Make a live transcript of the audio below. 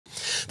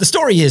The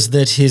story is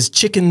that his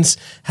chickens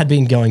had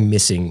been going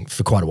missing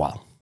for quite a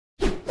while.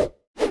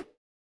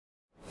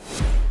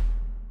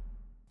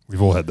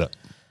 We've all had that.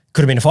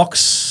 Could have been a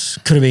fox,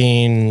 could have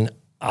been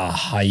a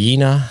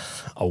hyena,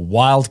 a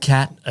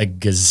wildcat, a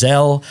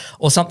gazelle,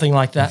 or something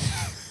like that.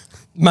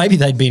 Maybe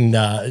they'd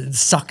been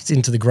sucked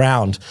into the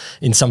ground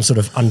in some sort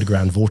of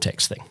underground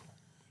vortex thing.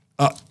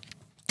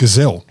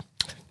 Gazelle.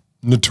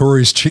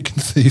 Notorious chicken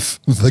thief,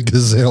 the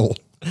gazelle.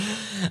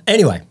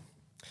 Anyway,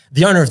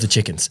 the owner of the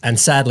chickens, and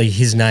sadly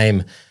his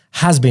name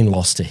has been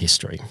lost to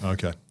history,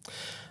 Okay.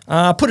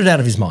 put it out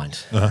of his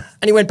mind, and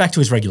he went back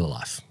to his regular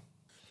life.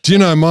 Do you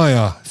know,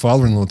 my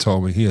father-in-law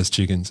told me he has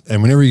chickens,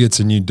 and whenever he gets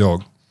a new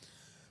dog,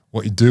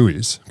 what you do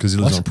is, because he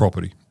lives on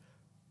property,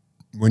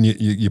 when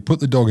you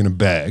put the dog in a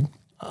bag,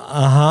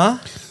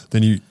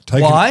 then you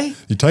take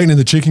you take it in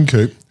the chicken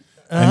coop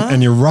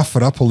and you rough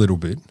it up a little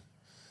bit,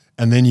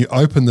 and then you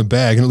open the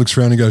bag and it looks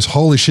around and goes,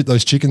 holy shit,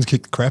 those chickens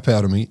kicked the crap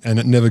out of me, and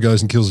it never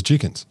goes and kills the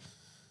chickens.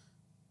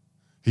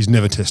 He's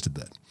never tested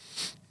that.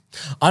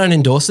 I don't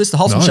endorse this. The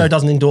Wholesome Show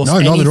doesn't endorse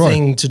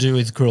anything to do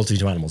with cruelty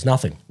to animals.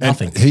 Nothing.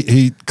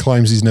 He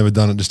claims he's never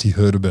done it, just he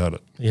heard about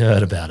it. He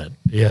heard about it.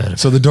 Yeah.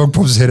 So the dog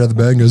pops his head out the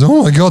bag and goes,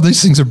 oh my God,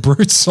 these things are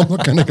brutes. I'm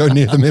not going to go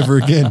near them ever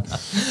again.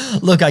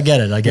 Look, I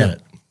get it. I get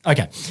it.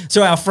 Okay.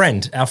 So our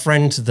friend,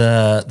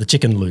 the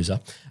chicken loser,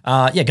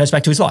 goes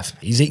back to his life.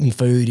 He's eating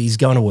food, he's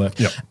going to work,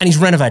 and he's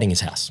renovating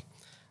his house.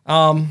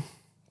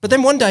 But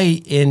then one day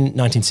in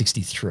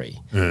 1963,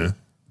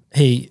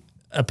 he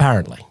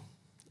apparently,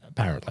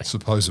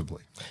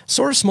 supposedly,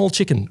 saw a small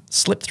chicken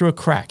slip through a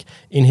crack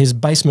in his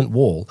basement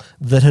wall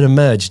that had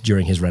emerged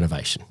during his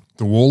renovation.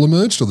 The wall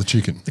emerged or the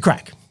chicken? The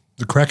crack.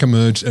 The crack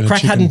emerged and the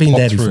crack hadn't been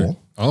there before.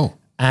 Oh.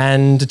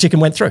 And the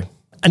chicken went through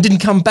and didn't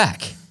come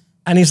back.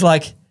 And he's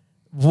like,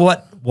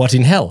 what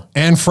in hell?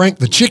 Anne Frank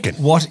the chicken.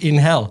 What in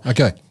hell?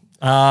 Okay.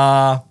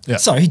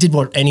 So he did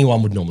what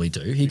anyone would normally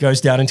do. He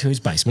goes down into his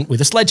basement with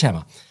a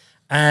sledgehammer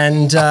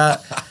and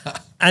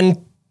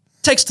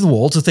takes to the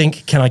wall to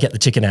think, can I get the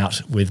chicken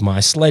out with my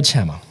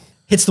sledgehammer?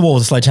 Hits the wall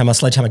with a sledgehammer.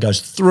 Sledgehammer goes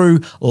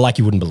through like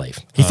you wouldn't believe.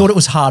 He thought it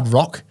was hard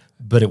rock,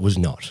 but it was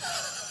not.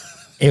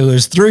 It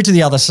was through to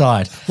the other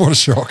side. What a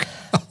shock.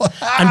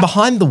 And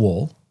behind the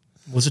wall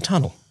was a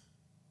tunnel.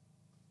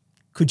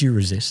 Could you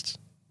resist?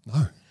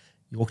 No.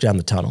 You walk down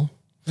the tunnel.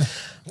 The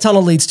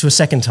tunnel leads to a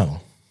second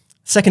tunnel.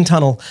 Second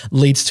tunnel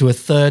leads to a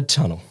third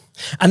tunnel.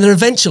 And then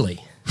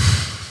eventually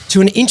to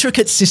an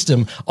intricate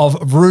system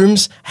of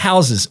rooms,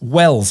 houses,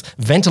 wells,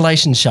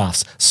 ventilation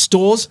shafts,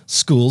 stores,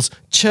 schools,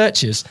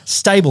 churches,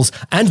 stables,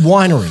 and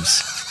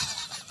wineries.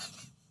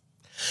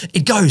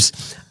 It goes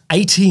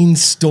 18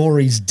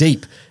 stories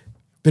deep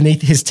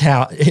beneath his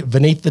tower,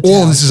 beneath the town.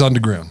 All of this is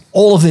underground.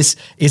 All of this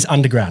is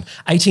underground.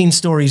 18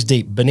 stories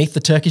deep beneath the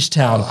Turkish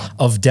town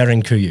of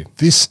Derinkuyu.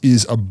 This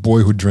is a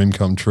boyhood dream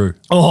come true.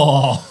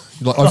 Oh.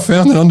 Like, I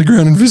found an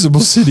underground invisible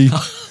city.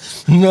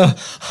 No.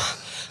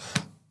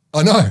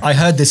 I know. I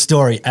heard this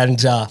story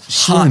and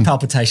heart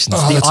palpitations.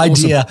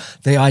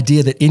 The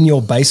idea that in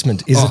your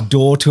basement is a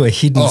door to a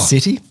hidden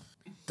city.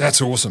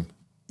 That's awesome.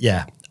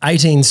 Yeah.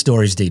 18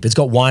 stories deep. It's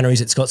got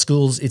wineries, it's got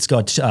schools, it's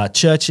got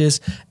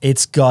churches,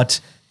 it's got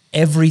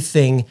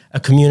everything a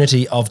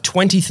community of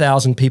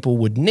 20,000 people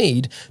would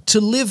need to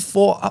live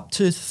for up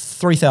to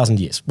 3,000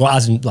 years. Well,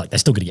 as in, like, they're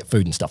still going to get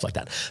food and stuff like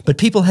that. But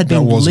people had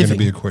been living. That was going to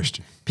be a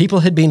question.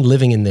 People had been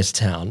living in this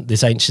town,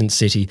 this ancient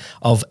city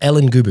of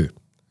Elingubu.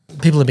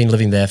 People have been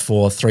living there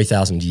for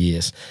 3,000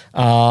 years.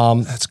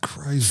 That's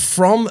crazy.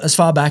 From as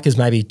far back as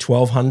maybe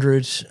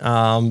 1200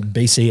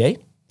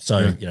 BCE,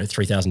 so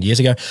 3,000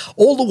 years ago,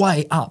 all the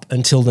way up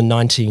until the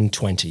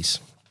 1920s.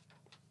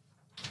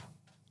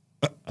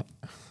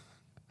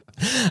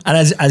 And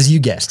as you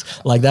guessed,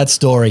 like that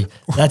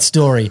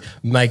story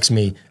makes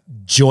me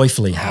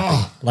joyfully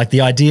happy. Like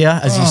the idea,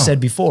 as you said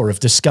before,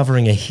 of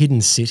discovering a hidden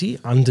city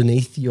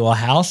underneath your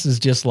house is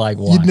just like,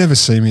 wow. You'd never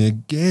see me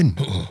again.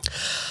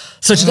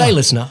 So today,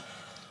 listener,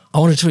 I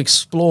wanted to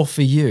explore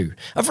for you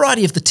a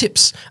variety of the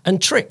tips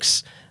and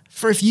tricks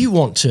for if you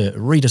want to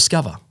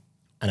rediscover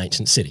an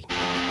ancient city.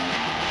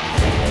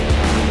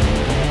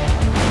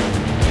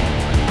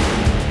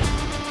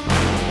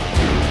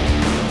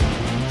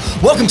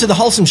 Welcome to The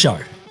Wholesome Show.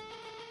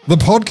 The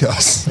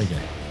podcast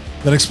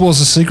that explores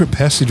the secret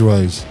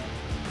passageways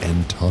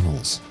and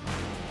tunnels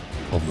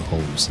of the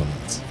whole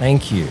science.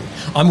 Thank you.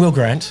 I'm Will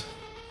Grant.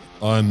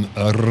 I'm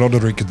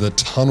Roderick the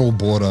Tunnel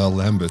Borer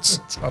Lamberts.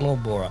 Tunnel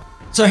Borer.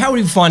 So how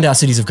would we find our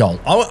cities of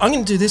gold? I'm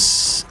going to do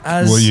this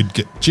as... Well, you'd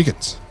get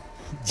chickens.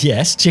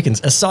 Yes,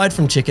 chickens. Aside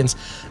from chickens,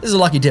 this is a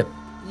lucky dip.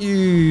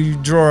 You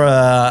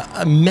draw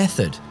a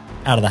method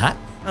out of the hat,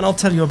 and I'll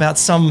tell you about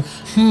some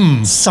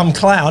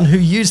clown who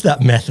used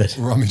that method.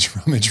 Rummage,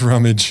 rummage,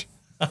 rummage.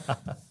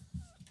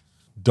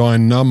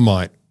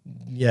 Dynamite.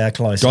 Yeah,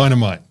 close.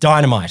 Dynamite.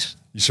 Dynamite.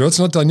 You sure it's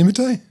not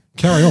dynamite?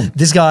 Carry on.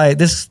 This guy,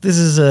 this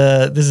is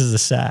a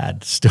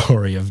sad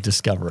story of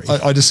discovery.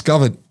 I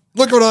discovered.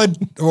 Look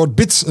what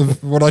bits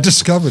of what I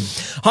discovered.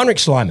 Heinrich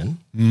Schliemann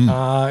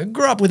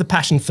grew up with a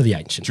passion for the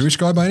ancients. Jewish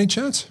guy by any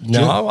chance?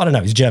 No, I don't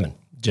know. He's German.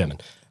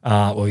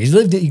 Well,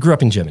 he grew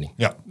up in Germany.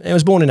 Yeah. He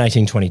was born in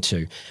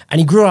 1822, and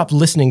he grew up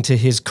listening to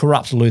his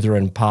corrupt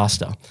Lutheran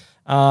pastor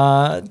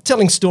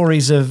telling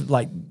stories of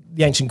like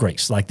the ancient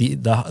Greeks, like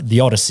the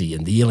Odyssey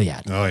and the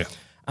Iliad. Oh,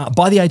 yeah.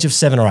 By the age of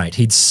 7 or 8,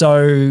 he'd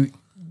so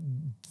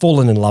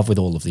fallen in love with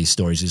all of these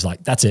stories. He's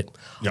like, that's it.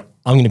 Yep.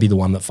 I'm going to be the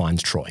one that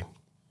finds Troy.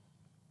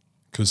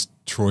 Because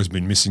Troy's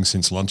been missing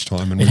since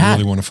lunchtime and we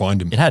really want to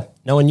find him. It had.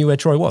 No one knew where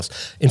Troy was.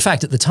 In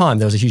fact, at the time,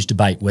 there was a huge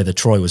debate whether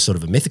Troy was sort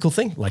of a mythical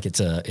thing, like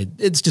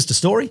it's just a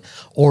story,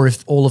 or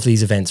if all of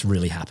these events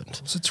really happened.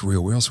 So it's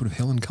real. Where else would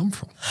Helen come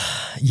from?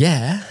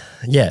 Yeah.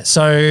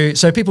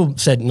 So people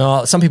said,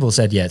 no, some people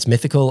said, yeah, it's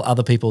mythical.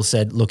 Other people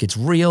said, look, it's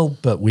real,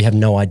 but we have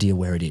no idea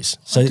where it is.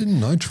 So I didn't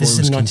know Troy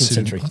was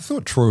considered. I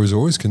thought Troy was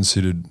always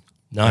considered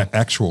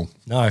actual.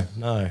 No.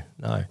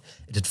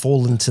 It had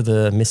fallen to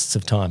the mists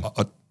of time.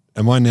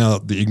 Am I now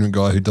the ignorant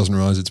guy who doesn't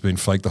realise it's been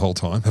fake the whole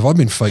time? Have I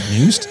been fake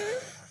newsed?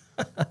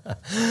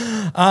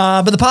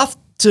 But the path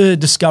to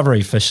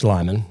discovery for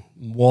Schliemann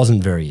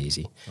wasn't very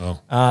easy.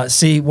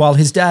 See, while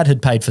his dad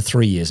had paid for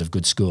 3 years of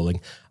good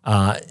schooling,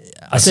 I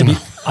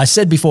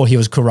said before he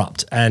was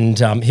corrupt,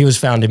 and he was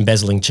found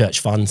embezzling church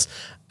funds,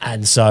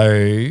 and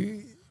so...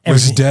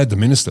 Was his dad the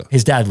minister?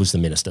 His dad was the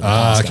minister.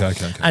 Okay.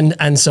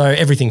 And so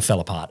everything fell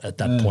apart at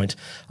that point.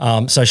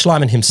 So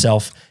Schliemann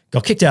himself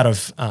got kicked out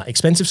of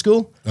expensive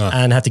school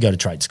and had to go to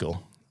trade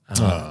school.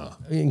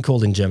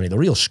 Called in Germany the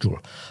real school.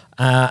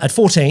 At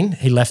 14,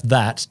 he left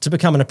that to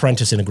become an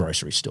apprentice in a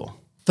grocery store.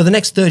 For the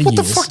next 30 years... What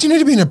the fuck do you need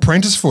to be an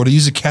apprentice for? To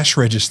use a cash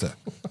register?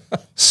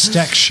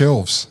 Stack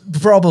shelves?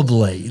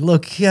 Probably.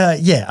 Look,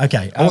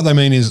 okay. What they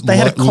mean is they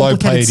had a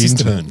low-paid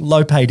intern.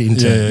 Low-paid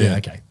intern, yeah,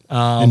 okay.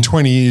 In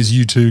 20 years,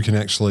 you too can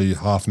actually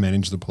half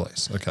manage the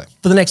place. Okay.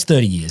 For the next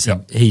 30 years,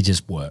 he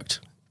just worked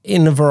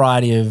in a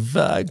variety of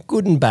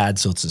good and bad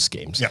sorts of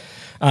schemes.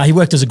 He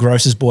worked as a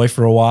grocer's boy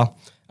for a while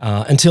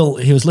until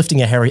he was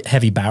lifting a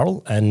heavy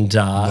barrel, and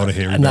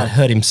that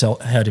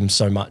hurt him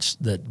so much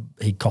that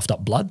he coughed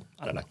up blood.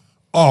 I don't know.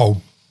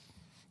 Oh,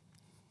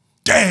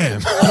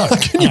 damn.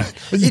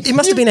 It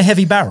must have been a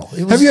heavy barrel.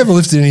 Have you ever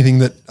lifted anything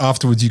that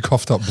afterwards you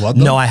coughed up blood?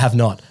 No, I have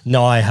not.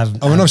 No, I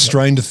have. I mean, I've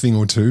strained a thing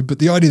or two, but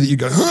the idea that you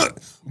go,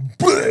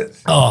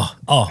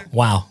 oh,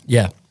 wow,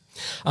 yeah.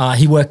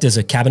 He worked as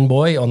a cabin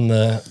boy on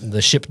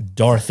the ship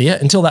Dorothea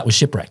until that was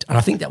shipwrecked. And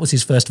I think that was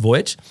his first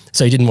voyage,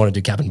 so he didn't want to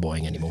do cabin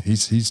boying anymore.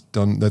 He's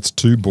done, that's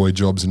 2 boy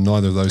jobs, and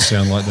neither of those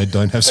sound like they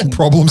don't have some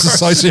problems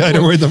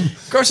associated with them.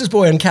 Grocer's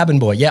boy and cabin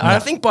boy. Yeah, I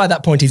think by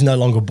that point he's no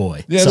longer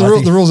boy. Yeah,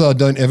 so the rules are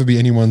don't ever be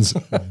anyone's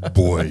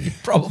boy.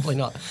 Probably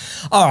not.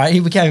 All right, he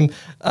became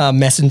a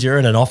messenger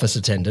and an office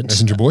attendant.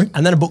 Messenger boy?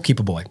 And then a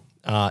bookkeeper boy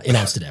in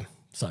Amsterdam.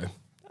 So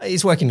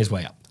he's working his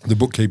way up. The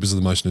bookkeepers are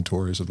the most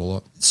notorious of the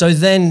lot. So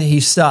then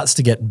he starts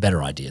to get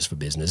better ideas for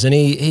business, and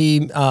he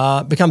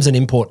becomes an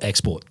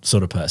import-export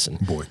sort of person.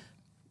 Boy.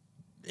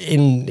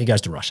 He goes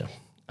to Russia.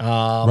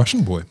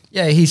 Russian boy.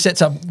 Yeah, he sets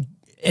up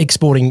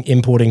exporting,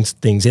 importing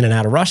things in and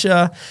out of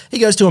Russia. He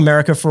goes to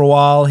America for a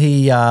while.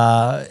 He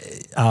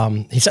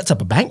sets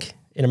up a bank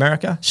in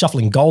America,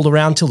 shuffling gold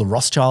around till the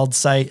Rothschilds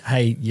say,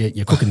 hey,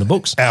 you're cooking the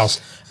books. Ours.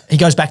 He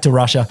goes back to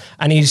Russia,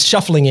 and he's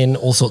shuffling in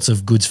all sorts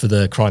of goods for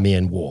the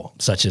Crimean War,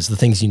 such as the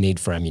things you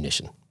need for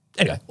ammunition.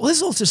 Anyway, well, this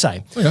is all to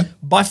say,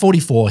 by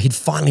 44, he'd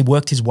finally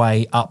worked his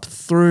way up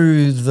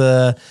through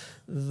the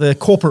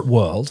corporate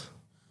world,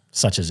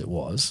 such as it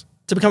was,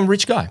 to become a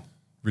rich guy.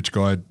 Rich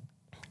guy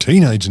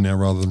teenager now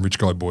rather than rich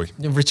guy boy.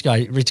 Rich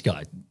guy.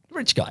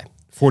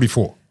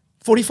 44.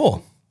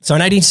 44. So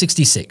in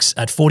 1866,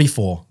 at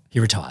 44, he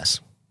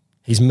retires.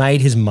 He's made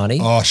his money.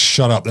 Oh,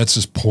 shut up. That's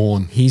just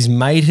porn. He's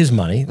made his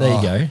money. There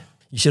you go.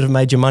 You should have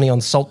made your money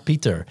on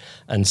saltpeter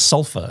and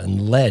sulfur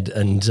and lead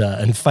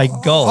and fake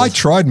gold. I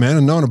tried, man,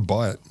 and no one would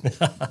buy it.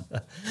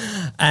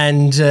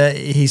 And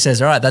he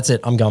says, all right, that's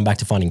it. I'm going back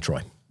to finding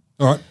Troy.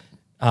 All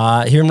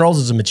right. He enrolls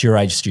as a mature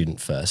age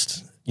student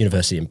first,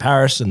 university in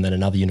Paris and then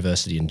another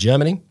university in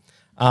Germany.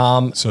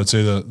 So it's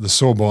either the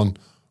Sorbonne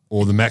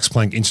or the Max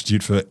Planck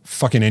Institute for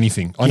fucking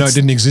anything. I know it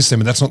didn't exist then,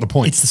 but that's not the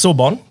point. It's the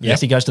Sorbonne. Yes,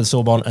 he goes to the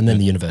Sorbonne and then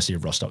the University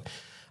of Rostock.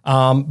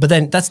 But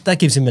then that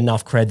gives him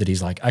enough cred that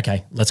he's like,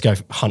 okay, let's go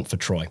hunt for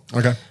Troy.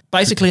 Okay.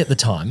 Basically, at the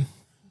time,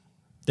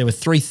 there were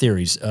 3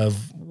 theories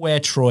of where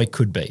Troy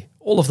could be,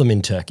 all of them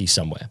in Turkey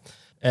somewhere.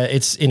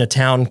 It's in a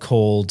town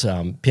called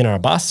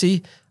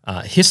Pınarabasi,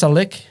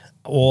 Hisarlik,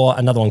 or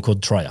another one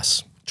called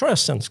Troyas.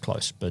 Troyas sounds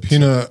close, but...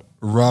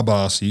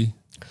 Pınarabasi,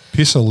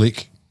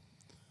 Hisarlik,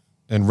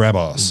 and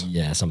Rabas.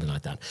 Yeah, something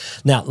like that.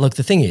 Now, look,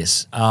 the thing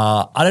is,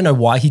 I don't know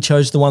why he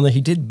chose the one that he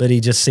did, but he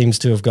just seems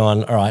to have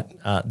gone, all right,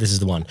 this is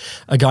the one.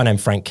 A guy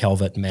named Frank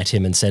Calvert met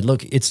him and said,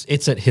 look, it's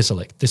at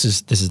Hisarlik. This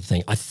is the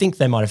thing. I think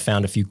they might have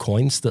found a few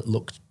coins that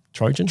looked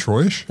Trojan.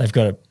 Troyish? They've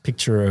got a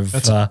picture of...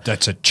 That's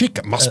a chick.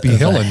 It must be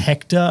Helen. A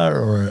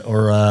Hector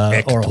or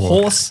a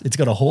horse. It's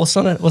got a horse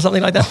on it or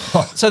something like that.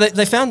 So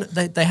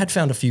they had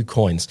found a few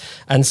coins.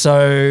 And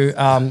so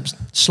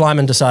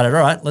Schliemann decided,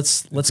 all right,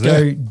 let's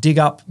go dig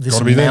up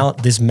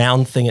this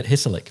mound thing at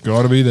Hisarlik.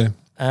 Got to be there.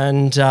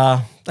 And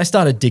they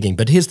started digging.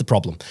 But here's the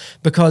problem.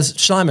 Because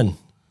Schliemann,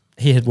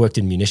 he had worked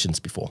in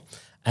munitions before.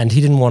 and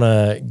he didn't want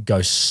to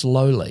go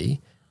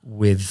slowly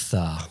with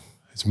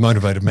It's a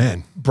motivated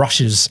man.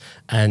 brushes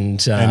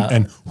and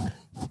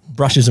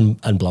brushes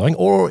and blowing,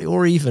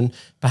 or even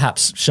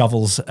perhaps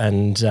shovels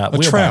and a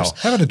wheelbarrows. trowel.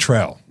 How about a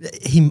trowel?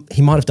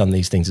 He might have done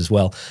these things as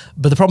well,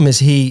 but the problem is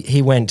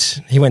he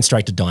went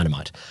straight to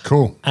dynamite.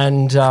 Cool.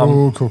 And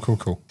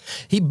Cool.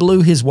 he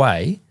blew his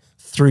way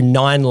through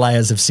 9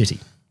 layers of city.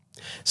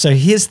 So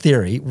his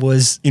theory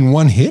was In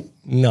one hit?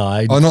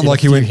 no. Oh, not in a like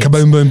he few went hits.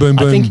 kaboom, boom, boom,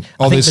 I boom. think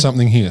There's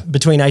something here.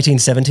 Between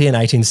 1870 and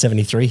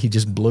 1873, he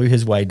just blew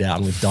his way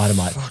down with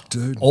dynamite. Fuck,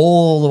 dude.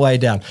 All the way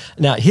down.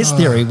 Now, his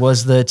theory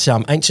was that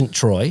ancient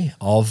Troy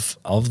of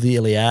the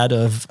Iliad,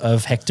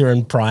 of Hector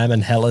and Priam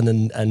and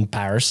Helen and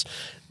Paris,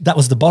 that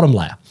was the bottom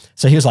layer.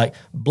 So he was like,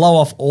 blow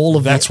off all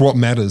of That's what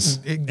matters.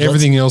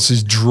 Everything else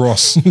is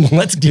dross.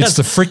 Let's It's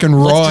the freaking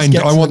rind.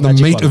 I want the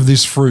meat of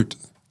this fruit.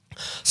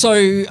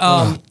 So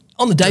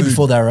on the day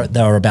before they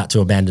were about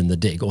to abandon the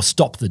dig or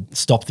stop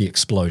the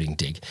exploding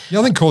dig, Yeah,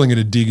 I think calling it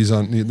a dig is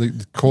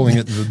calling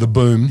it the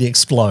boom. the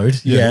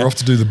explode. Yeah, we're off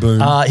to do the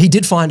boom. He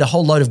did find a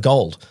whole load of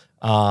gold.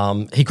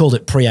 He called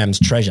it Priam's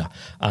treasure,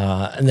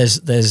 and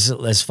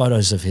there's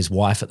photos of his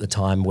wife at the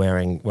time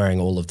wearing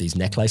all of these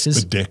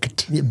necklaces,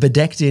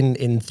 bedecked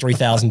in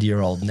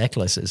 3,000-year-old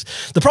necklaces.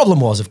 The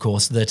problem was, of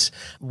course, that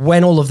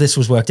when all of this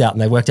was worked out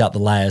and they worked out the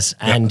layers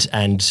and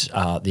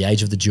the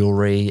age of the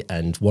jewelry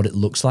and what it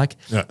looks like,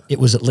 it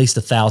was at least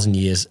 1,000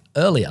 years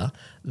earlier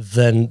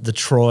than the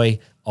Troy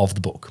of the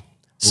book.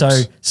 So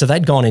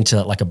they'd gone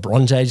into like a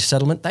Bronze Age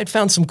settlement. They'd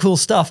found some cool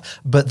stuff,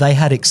 but they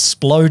had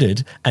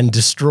exploded and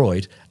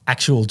destroyed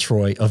actual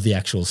Troy of the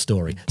actual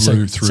story.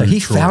 So he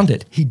Troy. found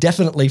it. He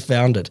definitely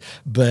found it,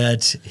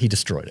 but he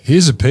destroyed it.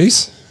 Here's a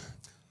piece.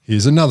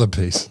 Here's another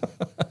piece.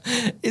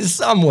 It's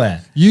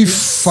somewhere. You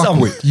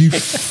fuckwit. You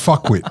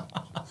fuckwit.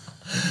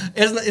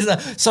 Isn't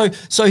that,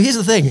 so here's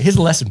the thing. Here's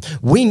the lesson.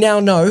 We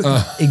now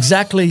know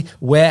exactly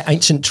where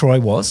ancient Troy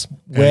was,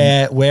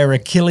 where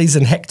Achilles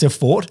and Hector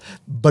fought,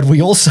 but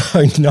we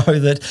also know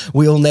that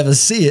we'll never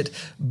see it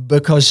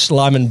because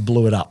Schliemann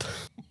blew it up.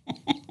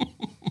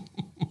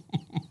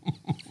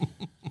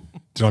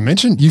 Did I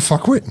mention you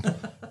fuckwit?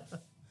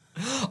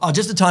 Oh,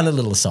 just a tiny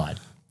little aside.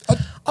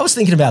 I was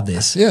thinking about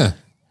this. Yeah.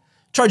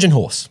 Trojan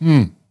horse.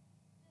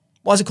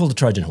 Why is it called a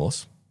Trojan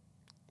horse?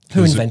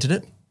 Who invented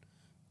it?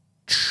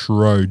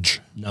 Troj.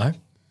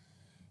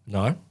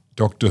 No.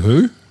 Doctor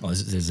Who? Oh,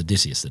 there's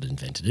Odysseus that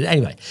invented it.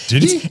 Anyway.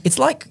 Did he? It's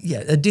like,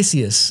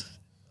 Odysseus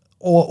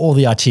or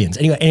the Archaeans.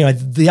 Anyway,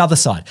 the other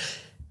side.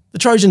 The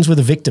Trojans were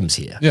the victims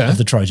here of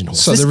the Trojan horse.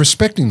 So they're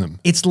respecting them.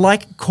 It's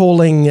like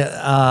calling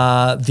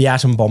the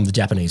atom bomb the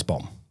Japanese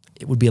bomb.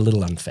 It would be a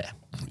little unfair.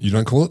 You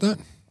don't call it that?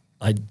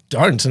 I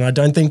don't, and I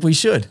don't think we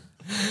should.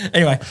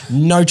 Anyway,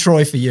 no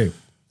Troy for you.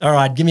 All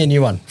right, give me a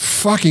new one.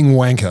 Fucking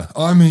wanker.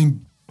 I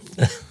mean,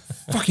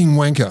 fucking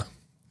wanker.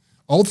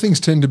 Old things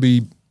tend to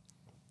be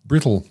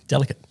brittle.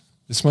 Delicate.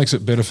 This makes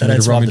it better for They me don't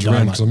to survive rummage the around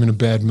dynamite. because I'm in a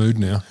bad mood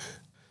now.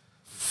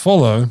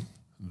 Follow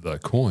the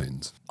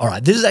coins. All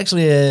right, this is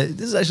actually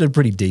a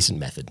pretty decent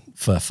method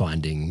for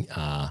finding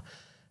an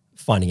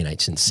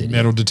ancient city.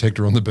 Metal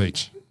detector on the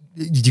beach.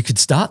 You could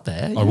start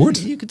there. I would.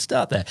 You could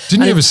start there.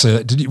 Didn't And you ever see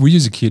that? Were you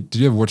as a kid, did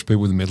you ever watch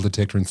people with a metal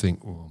detector and think,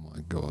 oh my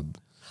God,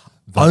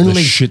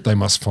 the shit they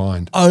must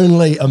find?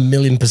 Only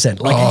 1,000,000%.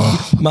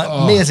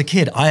 Like me as a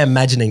kid, I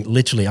imagining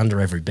literally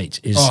under every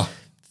beach is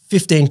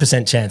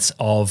 15% chance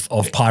of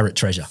pirate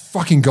treasure.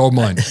 Fucking gold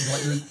mine.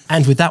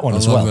 And with that one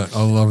as well.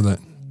 I love that.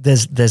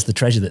 There's the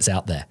treasure that's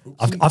out there.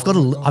 I've got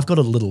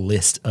a little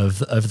list of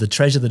the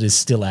treasure that is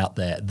still out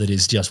there that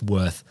is just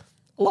worth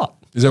a lot.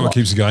 Is that what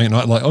keeps you going at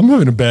night? Like, I'm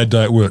having a bad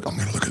day at work. I'm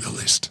going to look at the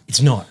list. It's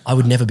not. I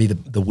would never be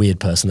the weird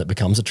person that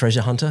becomes a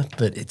treasure hunter,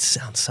 but it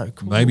sounds so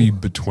cool. Maybe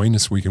between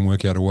us we can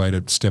work out a way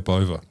to step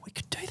over. We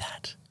could do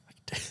that.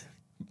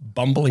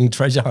 Bumbling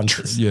treasure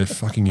hunters. Yeah,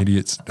 fucking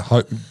idiots.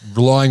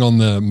 Relying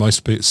on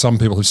some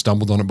people who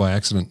stumbled on it by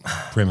accident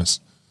premise.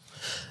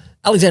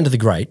 Alexander the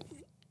Great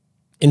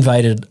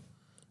invaded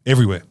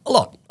Everywhere. a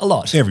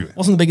lot. Everywhere.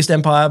 Wasn't the biggest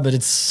empire, but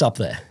it's up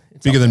there.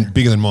 Bigger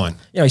than mine.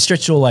 He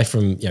stretched all the way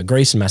from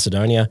Greece and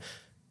Macedonia,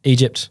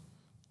 Egypt,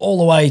 all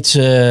the way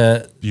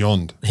to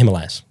Beyond. the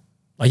Himalayas.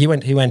 Like he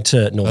went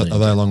to northern. Are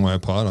they a long way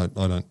apart?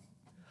 I don't.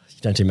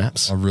 You don't do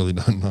maps. I really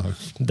don't know.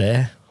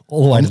 There,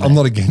 all the way. I'm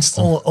not against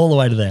them. all the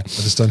way to there. I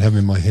just don't have them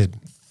in my head.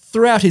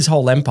 Throughout his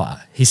whole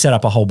empire, he set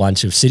up a whole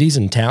bunch of cities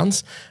and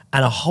towns,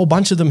 and a whole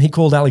bunch of them he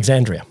called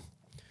Alexandria.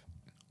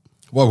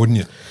 Why wouldn't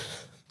you?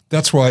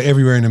 That's why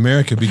everywhere in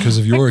America, because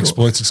of your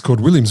exploits, it's called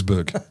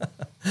Williamsburg.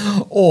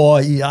 Or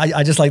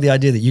I just like the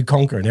idea that you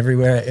conquer, and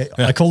everywhere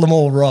I call them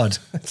all Rod.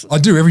 I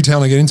do. Every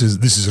town I get into,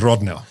 this is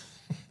Rod now.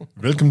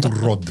 Welcome to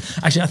Rod.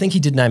 Actually, I think he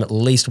did name at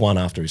least one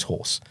after his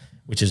horse,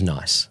 which is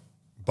nice.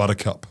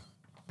 Buttercup.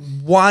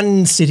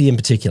 One city in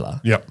particular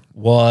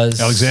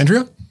was...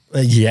 Alexandria?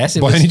 Yes.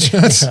 By any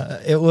chance?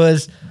 It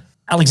was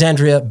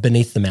Alexandria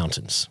beneath the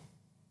mountains.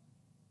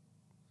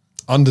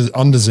 Under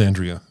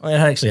Zandria. It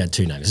actually had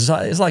two names.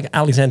 It's like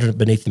Alexandria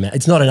beneath the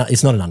mountains.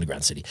 It's not an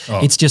underground city.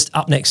 It's just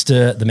up next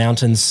to the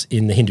mountains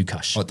in the Hindu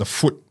Kush. Like the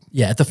foot.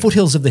 Yeah, at the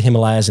foothills of the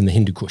Himalayas in the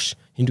Hindu Kush.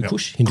 Hindu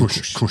Kush? Hindu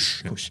Kush.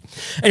 Kush.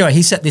 Anyway,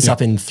 he set this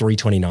up in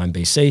 329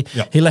 BC.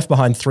 Yeah. He left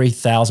behind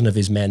 3,000 of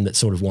his men that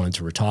sort of wanted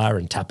to retire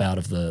and tap out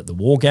of the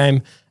war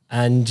game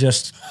and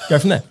just go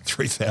from there.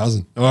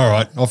 3,000. All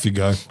right, off you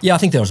go. Yeah, I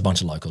think there was a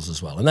bunch of locals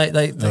as well. And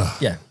they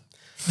yeah.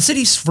 The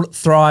city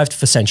thrived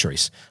for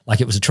centuries.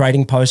 Like it was a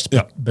trading post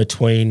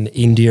between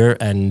India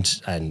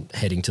and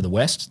heading to the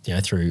west,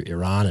 through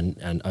Iran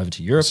and over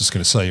to Europe. I was just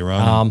going to say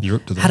Iran and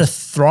Europe to the had a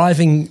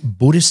thriving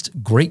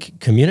Buddhist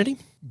Greek community.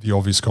 The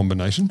obvious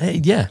combination.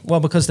 Yeah, well,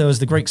 because there was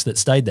the Greeks that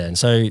stayed there, and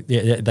so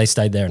they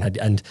stayed there,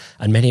 and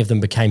many of them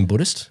became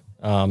Buddhist.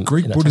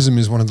 Greek Buddhism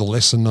is one of the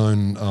lesser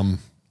known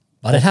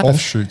but it happened.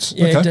 Offshoots.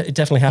 Yeah, okay. it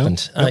definitely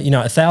happened.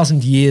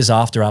 1,000 years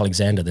after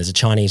Alexander, there's a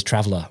Chinese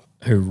traveller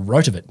who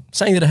wrote of it,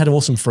 saying that it had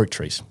awesome fruit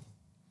trees.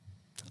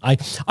 I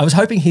was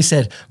hoping he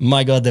said,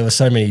 my God, there were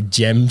so many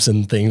gems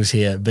and things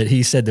here, but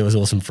he said there was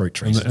awesome fruit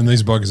trees. And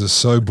these buggers are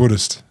so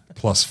Buddhist,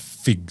 plus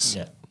figs.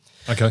 Yeah.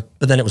 Okay.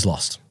 But then it was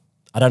lost.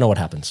 I don't know what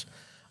happens.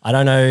 I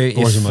don't know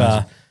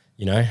if,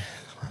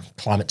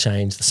 climate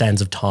change, the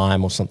sands of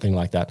time or something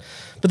like that.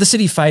 But the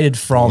city faded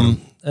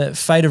from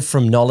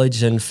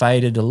knowledge and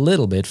faded a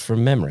little bit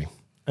from memory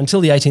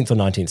until the 18th or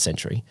 19th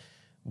century,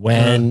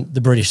 when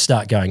the British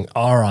start going,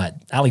 all right,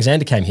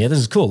 Alexander came here. This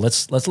is cool.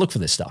 Let's look for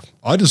this stuff.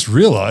 I just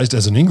realised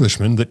as an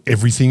Englishman that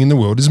everything in the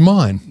world is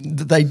mine.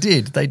 They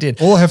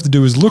did. All I have to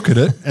do is look at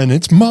it and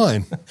it's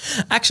mine.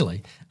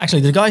 Actually,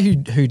 the guy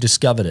who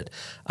discovered it,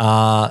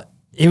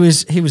 he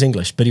was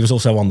English, but he was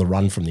also on the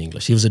run from the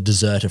English. He was a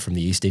deserter from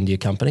the East India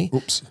Company.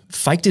 Oops.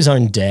 Faked his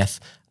own death.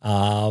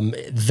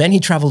 Then he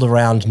travelled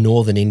around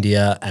northern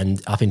India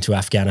and up into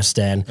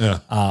Afghanistan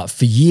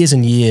for years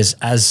and years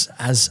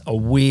as a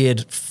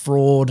weird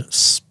fraud,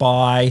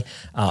 spy,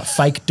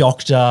 fake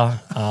doctor,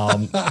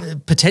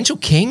 potential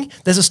king.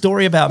 There's a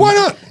story about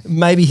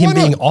maybe him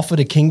being offered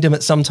a kingdom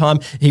at some time.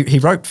 He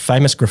wrote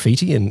famous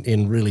graffiti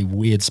in really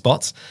weird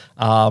spots.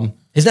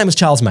 His name was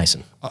Charles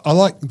Mason. I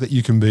like that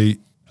you can be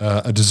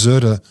a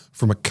deserter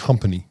from a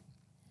company.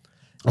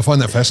 I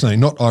find that fascinating.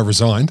 Not I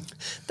resigned.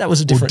 That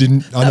was a different.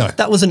 I know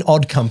that was an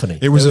odd company.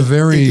 It was a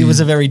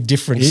very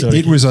different.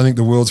 It was, I think,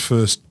 the world's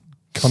first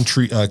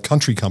country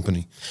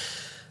company.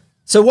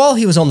 So while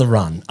he was on the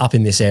run up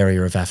in this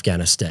area of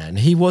Afghanistan,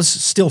 he was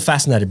still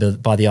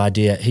fascinated by the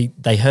idea. He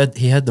heard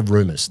the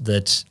rumors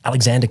that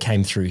Alexander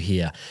came through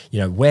here.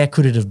 Where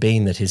could it have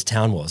been that his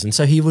town was? And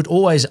so he would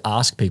always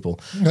ask people,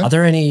 "Are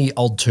there any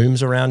old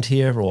tombs around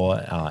here,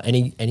 or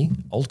any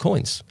old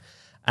coins?"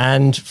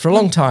 And for a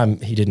long time,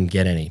 he didn't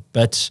get any.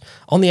 But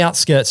on the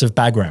outskirts of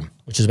Bagram,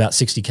 which is about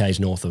 60 k's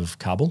north of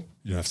Kabul,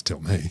 you have to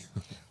tell me.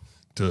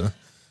 Duh.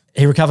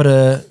 He recovered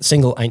a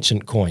single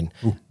ancient coin.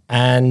 Ooh.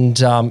 And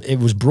it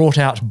was brought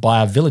out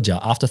by a villager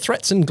after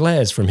threats and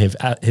glares from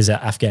his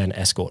Afghan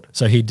escort.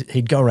 So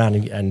he'd go around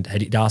and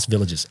he'd ask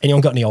villagers,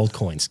 anyone got any old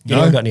coins?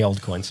 Anyone got any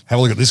old coins? Have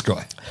a look at this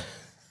guy.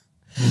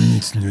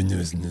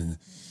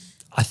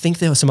 I think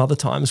there were some other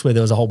times where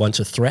there was a whole bunch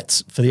of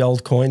threats for the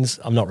old coins.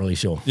 I'm not really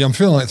sure. Yeah, I'm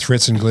feeling like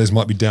threats and glares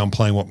might be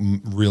downplaying what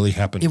really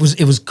happened. It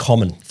was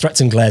common.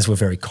 Threats and glares were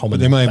very common.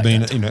 But there may have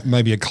been,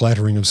 maybe a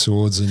clattering of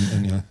swords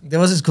and. There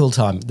was this cool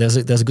time. There's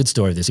a good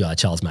story of this guy,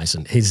 Charles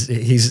Mason.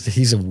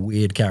 He's a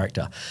weird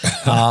character.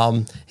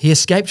 He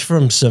escaped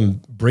from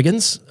some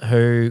brigands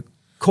who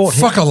caught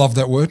him. Fuck, I love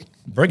that word.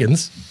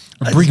 Brigands.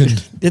 A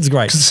brigand. It's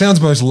great. Because it sounds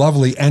both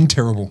lovely and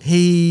terrible.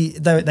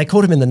 They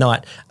caught him in the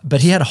night, but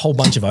he had a whole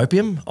bunch of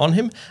opium on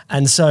him,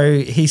 and so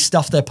he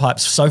stuffed their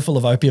pipes so full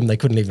of opium they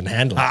couldn't even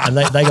handle it. And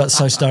they got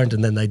so stoned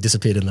and then they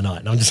disappeared in the night.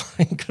 And I'm just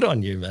like, good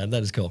on you, man.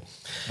 That is cool.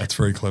 That's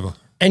very clever.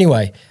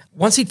 Anyway,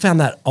 once he'd found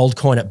that old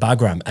coin at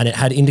Bagram and it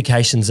had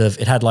indications of,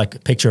 it had like a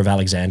picture of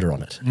Alexander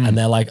on it. And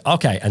they're like,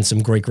 okay, and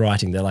some Greek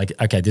writing. They're like,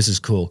 okay, this is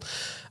cool.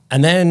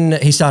 And then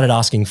he started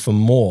asking for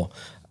more.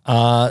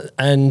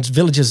 And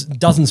villagers,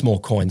 dozens more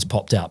coins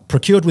popped out,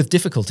 procured with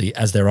difficulty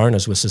as their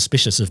owners were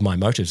suspicious of my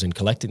motives in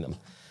collecting them.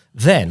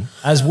 Then,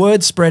 as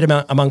word spread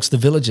amongst the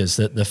villagers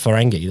that the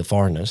Ferengi, the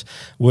foreigners,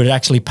 would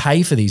actually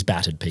pay for these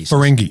battered pieces.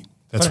 Ferengi.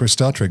 That's where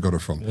Star Trek got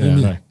it from.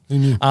 Yeah, Who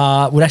knew?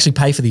 Would actually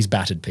pay for these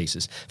battered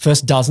pieces.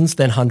 First dozens,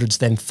 then hundreds,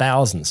 then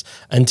thousands,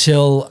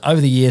 until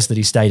over the years that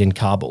he stayed in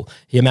Kabul,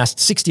 he amassed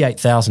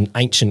 68,000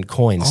 ancient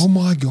coins. Oh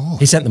my God.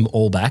 He sent them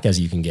all back, as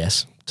you can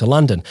guess, to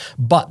London.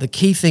 But the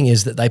key thing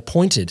is that they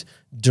pointed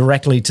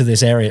directly to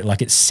this area,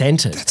 like it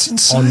centered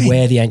on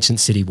where the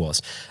ancient city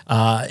was.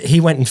 He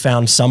went and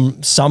found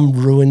some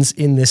ruins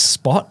in this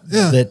spot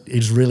that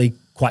is really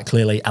quite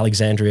clearly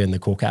Alexandria in the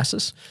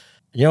Caucasus.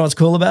 You know what's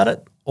cool about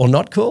it, or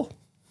not cool?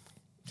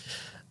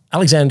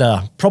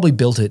 Alexander probably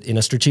built it in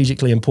a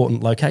strategically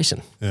important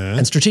location. Yeah.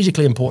 And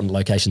strategically important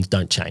locations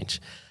don't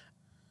change.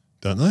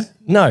 Don't they?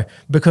 No,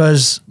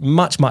 because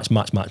much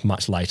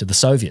later, the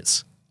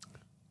Soviets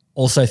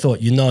also thought,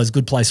 it's a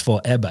good place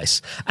for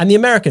airbase. And the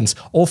Americans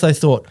also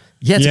thought,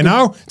 it's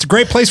a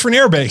great place for an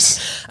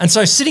airbase. And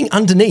so sitting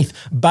underneath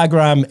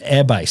Bagram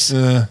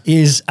airbase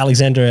is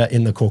Alexandria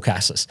in the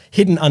Caucasus.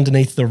 Hidden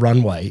underneath the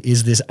runway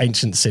is this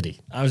ancient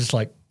city. I was just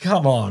like,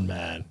 come on,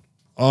 man.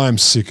 I'm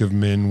sick of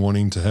men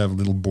wanting to have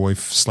little boy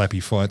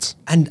slappy fights.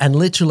 And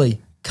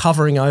literally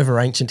covering over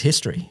ancient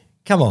history.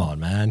 Come on,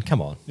 man.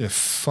 Come on. Yeah,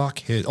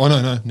 fuckhead. Oh,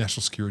 no,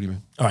 national security,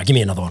 man. All right, give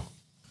me another one.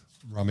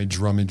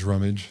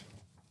 Rummage.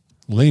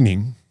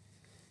 Leaning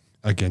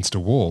against a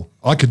wall.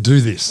 I could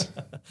do this.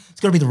 It's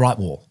got to be the right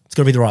wall. It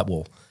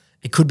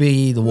could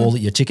be the wall that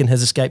your chicken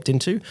has escaped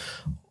into,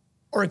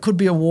 or it could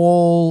be a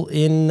wall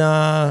in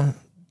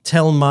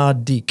Tel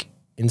Mardik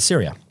in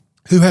Syria.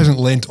 Who hasn't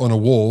leant on a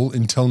wall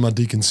in Tel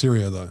Mardik in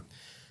Syria, though?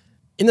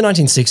 In the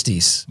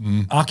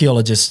 1960s,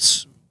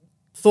 archaeologists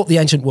thought the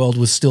ancient world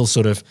was still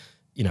sort of,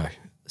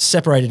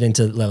 separated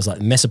into levels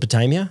like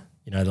Mesopotamia,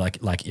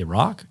 like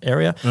Iraq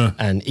area,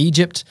 and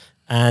Egypt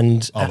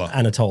and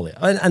Anatolia,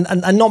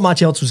 and not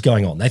much else was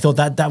going on. They thought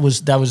that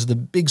was the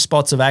big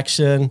spots of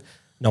action,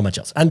 not much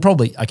else, and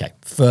probably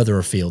further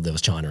afield there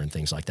was China and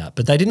things like that.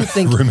 But they didn't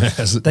think Rumor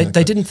has it,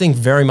 they didn't think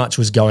very much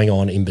was going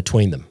on in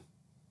between them.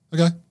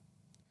 Okay,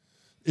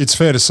 it's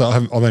fair to say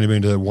I've only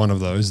been to one of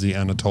those, the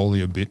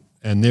Anatolia bit.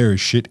 And there is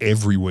shit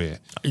everywhere.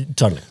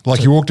 Totally.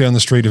 Like you walk down the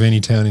street of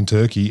any town in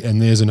Turkey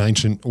and there's an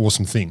ancient,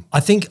 awesome thing. I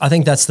think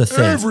that's the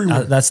thing.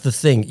 Everywhere. That's the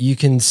thing. You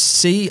can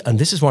see, and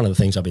this is one of the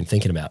things I've been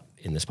thinking about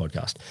in this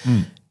podcast.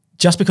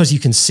 Just because you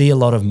can see a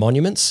lot of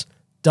monuments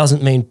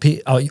doesn't mean,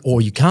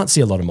 or you can't see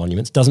a lot of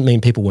monuments, doesn't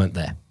mean people weren't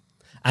there.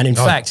 And in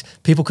fact,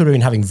 people could have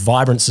been having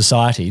vibrant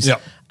societies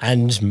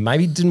and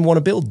maybe didn't want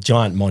to build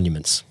giant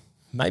monuments.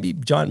 Maybe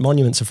giant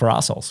monuments are for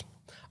arseholes.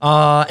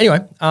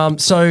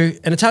 So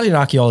an Italian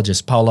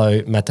archaeologist,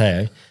 Paolo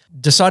Mattei,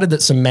 decided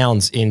that some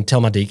mounds in Tel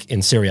Mardik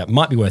in Syria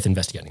might be worth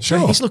investigating. Sure.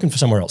 So he's looking for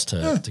somewhere else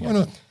to go.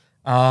 Why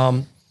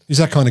not? He's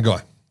that kind of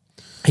guy.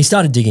 He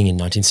started digging in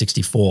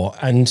 1964,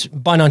 and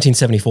by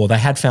 1974, they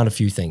had found a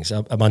few things,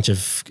 a bunch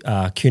of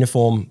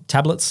cuneiform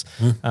tablets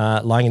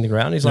lying in the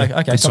ground. He's like,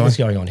 okay, something's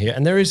going on here.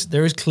 And there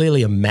is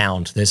clearly a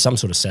mound. There's some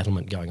sort of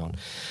settlement going on.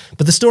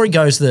 But the story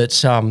goes that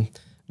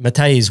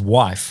Mattei's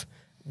wife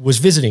was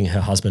visiting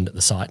her husband at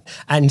the site,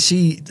 and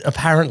she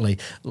apparently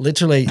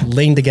literally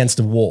leaned against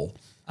a wall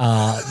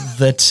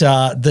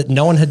that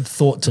no one had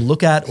thought to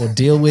look at or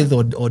deal with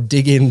or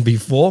dig in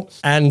before,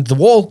 and the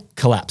wall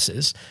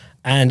collapses,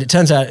 and it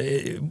turns out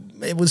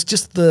it was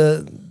just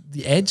the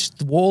edge,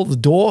 the wall, the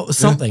door, or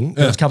something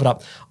that was covered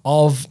up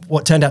of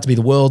what turned out to be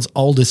the world's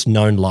oldest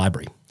known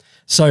library.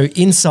 So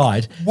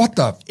inside,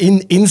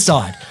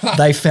 inside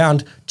they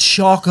found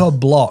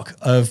chock-a-block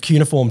of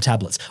cuneiform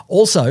tablets.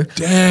 Also,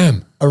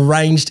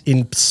 arranged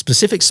in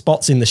specific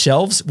spots in the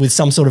shelves with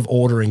some sort of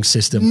ordering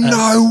system.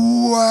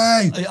 No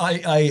way!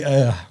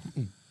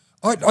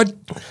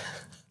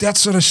 That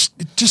sort of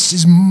it just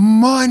is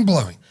mind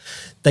blowing.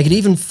 They could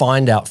even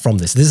find out from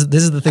this. This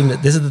is the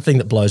thing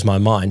that blows my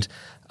mind.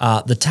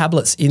 The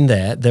tablets in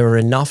there were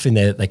enough in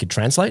there that they could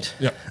translate.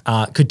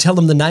 Yep. Could tell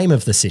them the name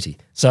of the city.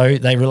 So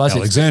they realized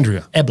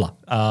Alexandria. Ebla.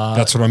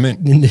 That's what I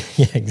meant.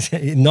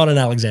 Not in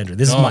Alexandria.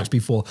 This is much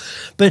before.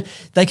 But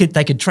they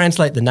could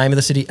translate the name of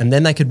the city, and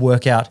then they could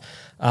work out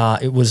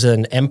it was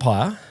an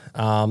empire.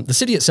 The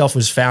city itself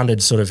was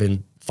founded sort of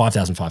in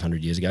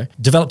 5,500 years ago,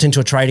 developed into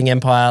a trading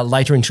empire,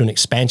 later into an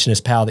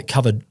expansionist power that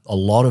covered a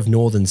lot of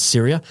northern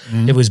Syria.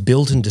 It was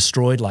built and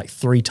destroyed like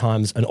 3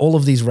 times, and all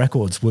of these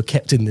records were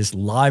kept in this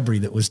library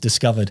that was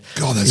discovered.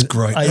 God, that's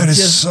great. That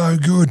is so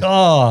good.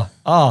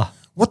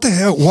 What the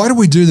hell? Why do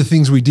we do the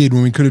things we did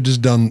when we could have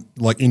just done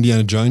like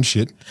Indiana Jones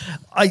shit?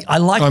 I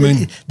like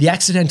the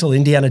accidental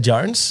Indiana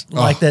Jones,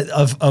 like that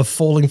of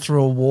falling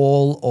through a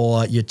wall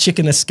or your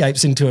chicken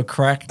escapes into a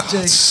crack.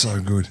 That's so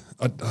good.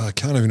 I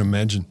can't even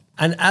imagine.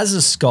 And as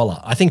a scholar,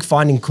 I think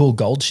finding cool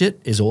gold shit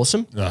is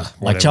awesome.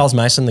 Like Charles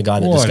Mason, the guy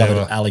that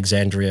discovered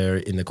Alexandria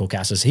in the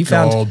Caucasus, he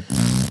found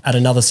at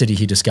another city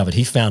he discovered,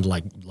 he found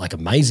like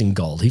amazing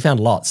gold. He found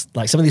lots.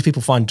 Like some of these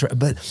people find,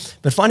 but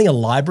finding a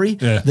library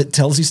that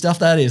tells you stuff,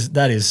 that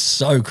is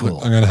so cool.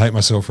 I'm going to hate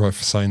myself for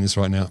saying this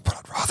right now, but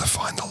I'd rather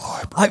find the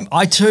library.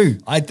 I too.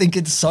 I think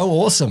it's so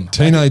awesome.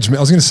 Teenage me, I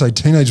was going to say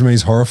teenage me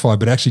is horrified,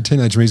 but actually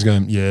teenage me is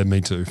going, yeah,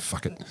 me too.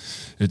 Fuck it.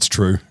 It's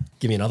true.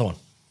 Give me another one.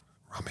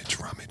 Rummage.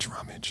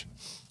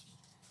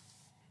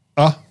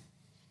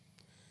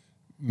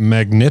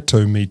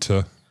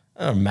 Magnetometer.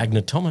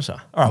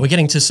 Magnetometer. All right, we're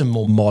getting to some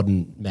more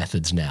modern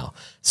methods now.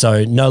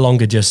 So no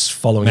longer just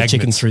following a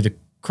chicken through the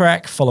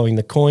crack, following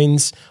the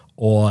coins,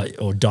 or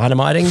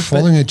dynamiting.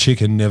 Following a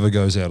chicken never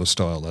goes out of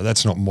style, though.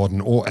 That's not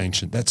modern or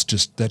ancient. That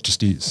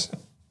just is.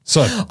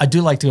 So I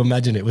do like to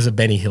imagine it was a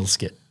Benny Hill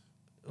skit.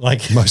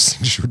 Like most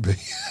things should be.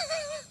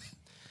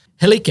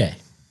 Helike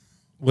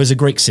was a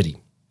Greek city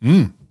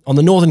on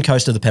the northern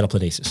coast of the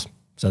Peloponnesus.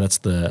 So that's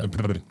the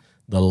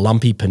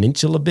lumpy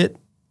peninsula bit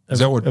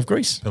of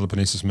Greece.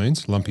 Peloponnesus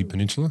means? Lumpy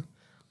peninsula?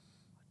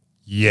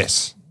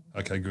 Yes.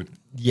 Okay, good.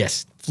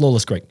 Yes,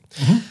 flawless Greek.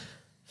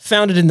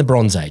 Founded in the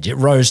Bronze Age, it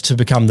rose to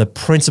become the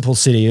principal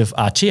city of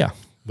Archaea,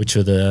 which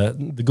are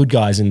the good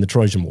guys in the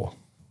Trojan War.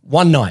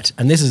 One night,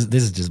 and this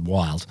is just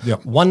wild.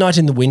 Yep. One night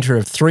in the winter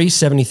of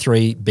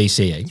 373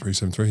 BCE.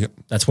 373, yep.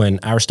 That's when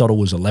Aristotle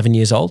was 11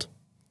 years old.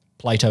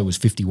 Plato was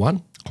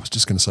 51. I was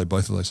just going to say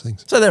both of those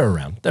things. So they're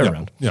around. They're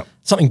around. Yep.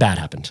 Something bad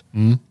happened.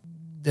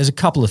 There's a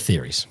couple of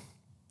theories.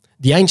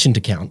 The ancient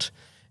account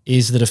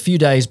is that a few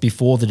days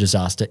before the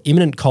disaster,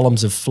 imminent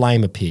columns of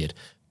flame appeared.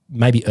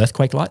 Maybe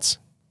earthquake lights?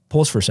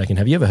 Pause for a second.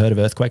 Have you ever heard of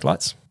earthquake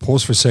lights?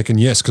 Pause for a second,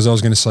 yes, because I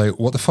was going to say,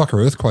 what the fuck are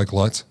earthquake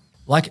lights?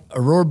 Like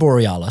aurora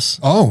borealis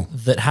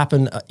that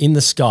happen in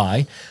the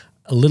sky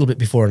a little bit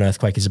before an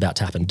earthquake is about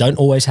to happen. Don't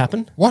always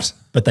happen. What?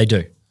 But they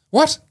do.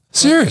 What?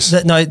 Serious?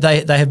 No,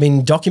 they have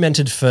been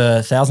documented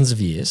for thousands of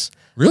years.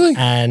 Really?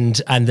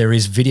 And there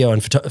is video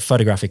and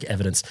photographic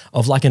evidence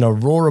of like an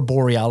aurora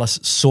borealis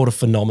sort of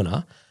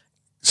phenomena.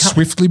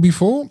 Swiftly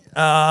before?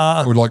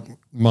 Or like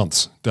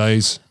months,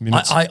 days,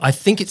 minutes? I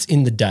think it's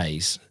in the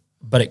days,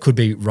 but it could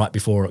be right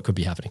before it could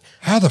be happening.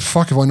 How the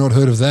fuck have I not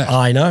heard of that?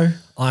 I know.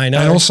 And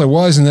also,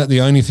 why isn't that the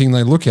only thing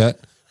they look at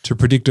to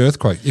predict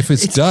earthquake? If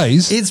it's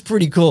days. It's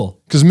pretty cool.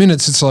 Because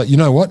minutes, it's like, you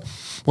know what?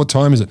 What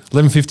time is it?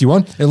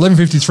 11:51? 11:53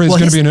 there's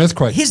going to be an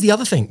earthquake. Here's the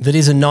other thing that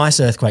is a nice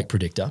earthquake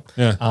predictor.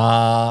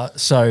 Yeah.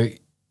 So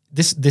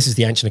this is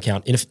the ancient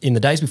account. In the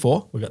days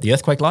before, we've got the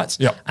earthquake lights.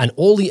 Yep. And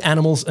all the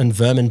animals and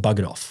vermin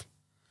buggered off.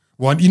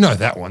 Well, you know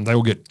that one. They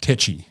will get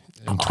tetchy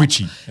and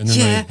twitchy. And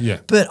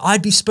then but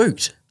I'd be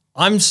spooked.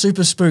 I'm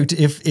super spooked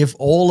if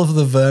all of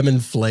the vermin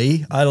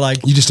flee.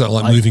 You just don't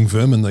like moving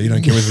vermin though. You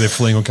don't care whether they're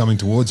fleeing or coming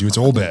towards you. It's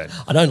all bad.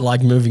 I don't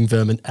like moving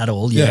vermin at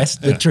all. Yes,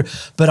 yeah. true.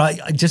 But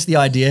I just the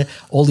idea,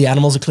 all the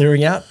animals are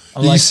clearing out.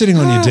 You're sitting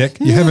on your deck,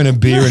 you're having a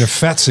beer and a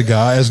fat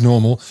cigar as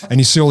normal, and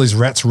you see all these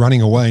rats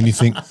running away, and you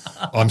think,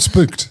 I'm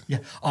spooked. Yeah.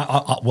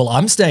 Well,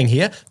 I'm staying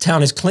here.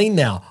 Town is clean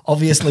now.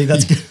 Obviously,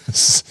 that's good.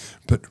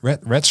 But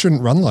rats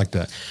shouldn't run like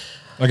that.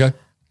 Okay.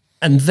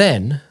 And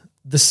then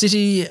the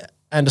city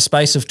and a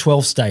space of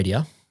 12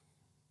 stadia.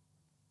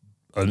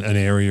 An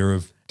area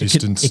of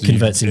distance. It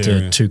converts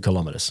into 2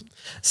 kilometres.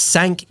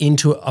 Sank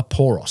into a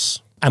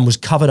poros and was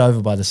covered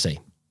over by the sea.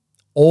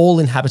 All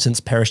inhabitants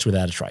perished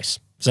without a trace.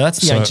 So that's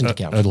the ancient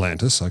account.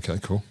 Atlantis. Okay,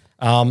 cool.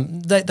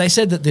 They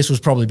said that this was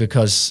probably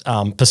because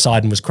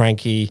Poseidon was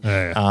cranky.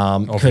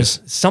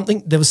 Because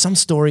there was some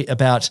story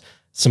about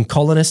some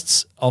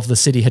colonists of the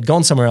city had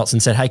gone somewhere else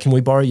and said, hey, can we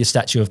borrow your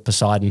statue of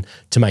Poseidon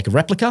to make a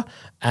replica?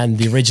 And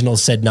the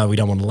originals said, no, we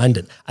don't want to lend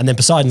it. And then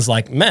Poseidon's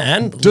like,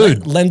 man,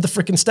 dude, lend the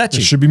freaking statue.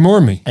 There should be more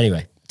of me.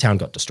 Anyway, town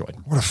got destroyed.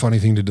 What a funny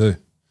thing to do.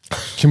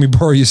 Can we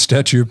borrow your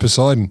statue of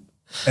Poseidon?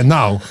 And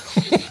now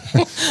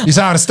he's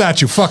out of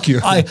statue. Fuck you.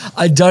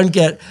 I don't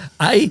get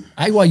A,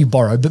 why you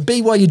borrow, but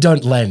B, why you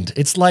don't lend.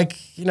 It's like,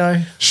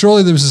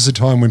 Surely there was a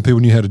time when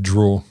people knew how to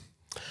draw.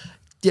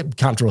 Yeah,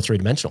 can't draw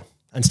 3-dimensional.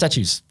 And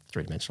statues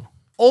 3-dimensional.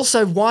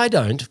 Also, why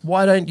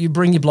don't you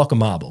bring your block of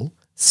marble,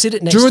 sit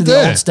it next to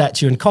the old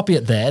statue and copy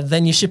it there,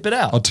 then you ship it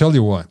out? I'll tell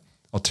you why.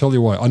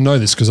 I know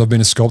this because I've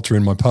been a sculptor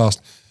in my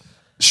past.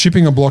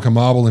 Shipping a block of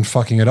marble and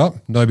fucking it up,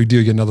 no big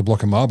deal, get another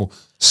block of marble.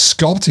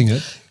 Sculpting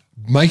it,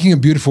 making it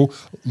beautiful,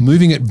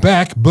 moving it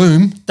back,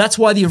 boom. That's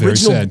why the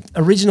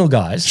original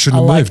guys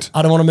shouldn't have moved.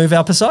 I don't want to move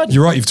our Poseidon.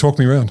 You're right, you've talked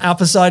me around. Our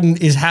Poseidon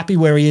is happy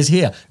where he is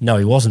here. No,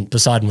 he wasn't.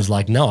 Poseidon was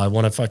like, no, I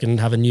want to fucking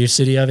have a new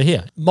city over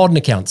here. Modern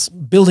accounts,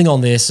 building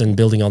on this and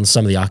building on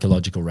some of the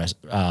archaeological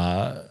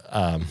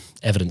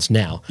evidence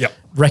now,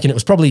 reckon it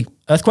was probably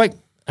earthquake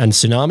and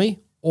tsunami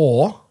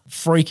or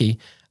freaky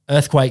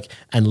earthquake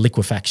and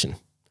liquefaction.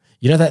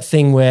 You know that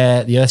thing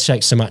where the earth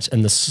shakes so much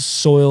and the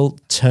soil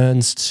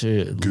turns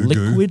to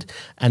liquid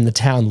and the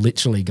town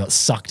literally got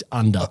sucked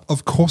under?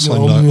 Of course I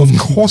know. Of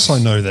course I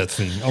know that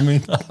thing. I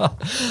mean,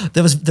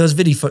 there was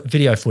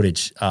video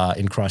footage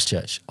in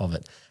Christchurch of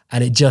it,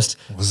 and it just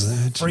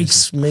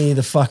freaks me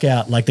the fuck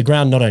out. Like the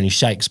ground not only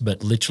shakes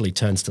but literally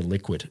turns to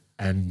liquid.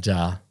 And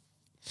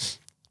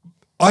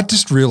I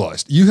just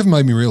realised, you have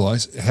made me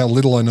realise how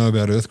little I know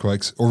about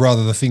earthquakes, or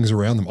rather the things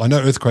around them. I know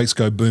earthquakes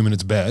go boom and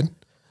it's bad.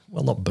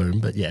 Well, not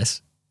boom, but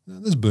yes.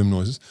 There's boom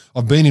noises.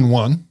 I've been in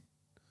one,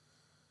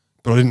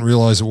 but I didn't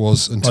realise it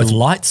was until... Both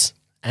lights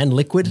and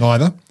liquid?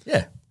 Neither.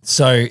 Yeah.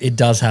 So it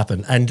does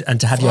happen. And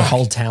to have your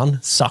whole town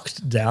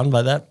sucked down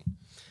by that.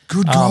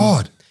 Good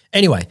God.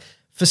 Anyway,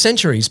 for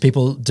centuries,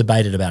 people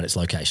debated about its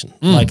location.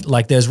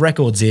 Like there's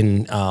records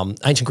in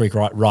ancient Greek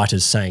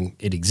writers saying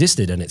it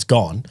existed and it's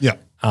gone. Yeah.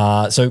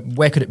 So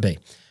where could it be?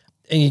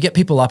 And you get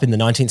people up in the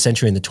 19th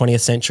century and the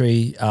 20th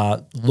century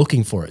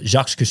looking for it.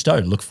 Jacques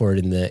Cousteau looked for it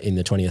in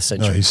the 20th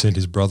century. No, he sent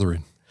his brother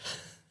in.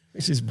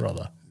 Who's his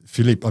brother?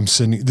 Philippe, I'm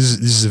sending. This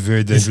is a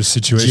very dangerous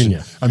situation.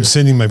 Junior. I'm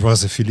sending my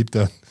brother Philippe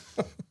down.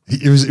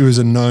 It was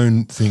a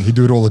known thing. He'd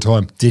do it all the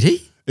time. Did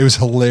he? It was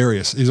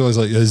hilarious. He's always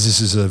like,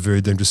 this is a very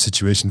dangerous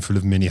situation full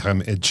of many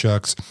hammerhead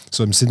sharks.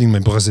 So I'm sending my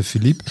brother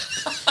Philippe.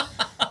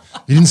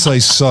 He didn't say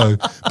so,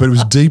 but it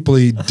was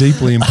deeply,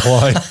 deeply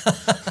implied.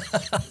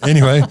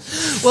 Anyway,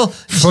 well,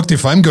 fucked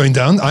if I'm going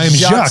down. I am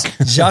Jacques.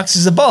 Jacques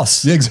is a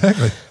boss. Yeah,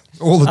 exactly.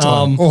 All the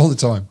time. All the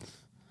time.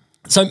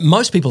 So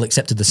most people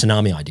accepted the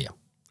tsunami idea.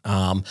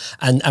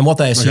 And what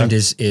they assumed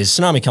is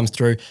tsunami comes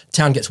through,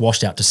 town gets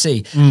washed out to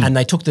sea, and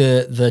they took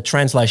the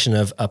translation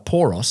of a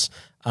poros,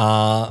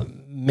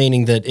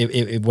 meaning that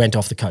it went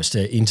off the coast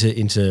into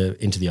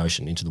the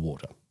ocean, into the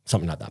water,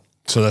 something like that.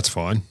 So that's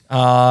fine.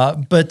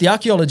 But the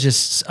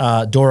archaeologists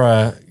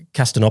Dora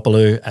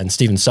Castanopoulou and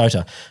Stephen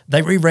Sota,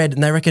 they reread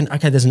and they reckon,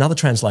 okay, there's another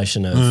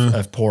translation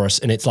of porous,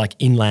 and it's like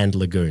inland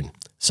lagoon.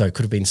 So it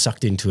could have been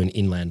sucked into an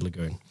inland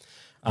lagoon.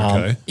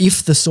 Okay.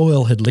 If the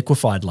soil had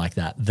liquefied like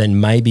that, then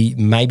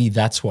maybe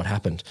that's what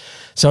happened.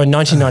 So in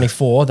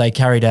 1994, they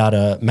carried out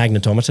a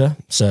magnetometer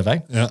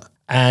survey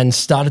and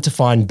started to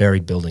find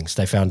buried buildings.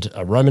 They found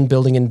a Roman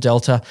building in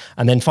Delta,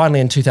 and then finally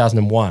in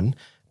 2001,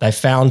 they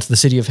found the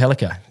city of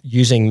Helica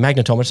using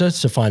magnetometer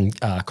to find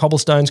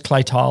cobblestones,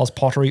 clay tiles,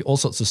 pottery, all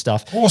sorts of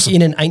stuff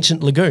in an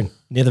ancient lagoon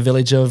near the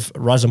village of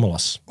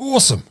Rosamolos.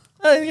 Awesome.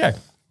 There you go.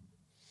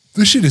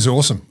 This shit is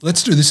awesome.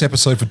 Let's do this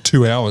episode for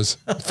 2 hours,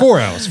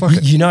 4 hours. Fuck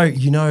it. You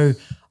know,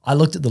 I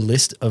looked at the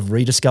list of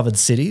rediscovered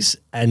cities,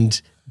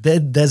 and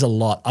there's a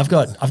lot.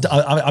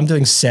 I'm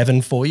doing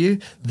 7 for you.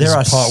 This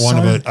is part 1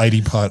 of an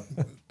 80-part.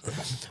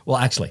 Well,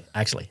 actually,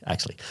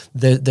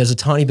 there's a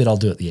tiny bit I'll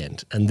do at the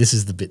end, and this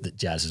is the bit that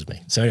jazzes me.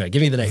 So anyway,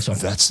 give me the next one.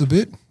 That's the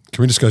bit?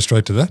 Can we just go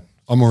straight to that?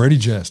 I'm already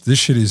jazzed.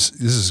 This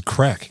is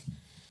crack.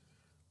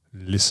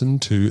 Listen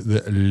to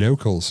the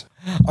locals.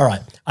 All right,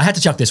 I had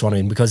to chuck this one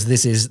in because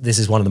this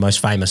is one of the most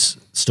famous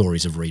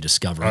stories of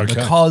rediscovery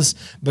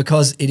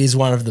because it is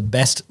one of the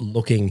best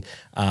looking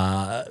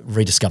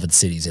rediscovered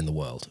cities in the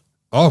world.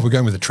 Oh, we're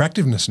going with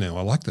attractiveness now.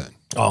 I like that.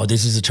 Oh,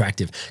 this is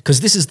attractive because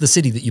this is the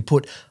city that you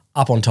put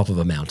up on top of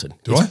a mountain.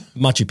 It's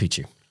Machu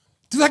Picchu.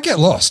 Did that get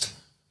lost?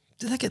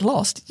 Did that get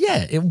lost?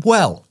 Yeah,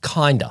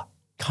 kinda.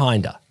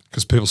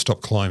 Because people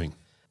stopped climbing.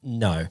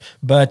 No,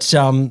 but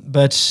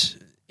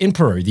in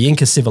Peru, the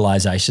Inca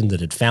civilization that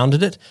had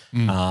founded it,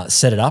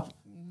 set it up,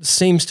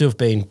 seems to have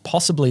been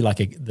possibly like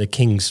the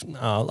king's,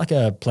 like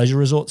a pleasure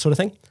resort sort of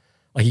thing.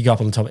 Like you go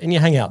up on the top and you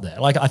hang out there.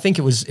 Like I think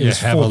it was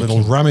have a little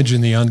rummage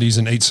in the undies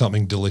and eat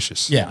something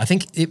delicious. Yeah, I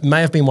think it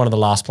may have been one of the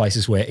last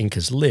places where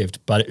Incas lived,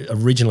 but it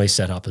originally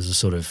set up as a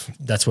sort of,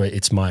 that's where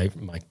it's my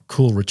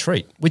cool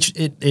retreat, which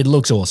it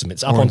looks awesome.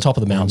 It's up on top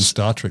of the mountain. In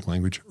Star Trek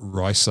language,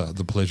 Risa,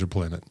 the pleasure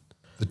planet.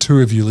 The two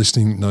of you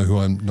listening know who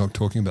I'm not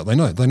talking about. They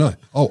know.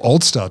 Oh,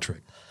 old Star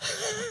Trek.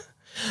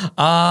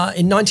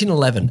 In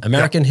 1911,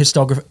 American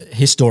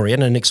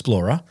historian and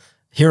explorer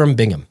Hiram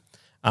Bingham,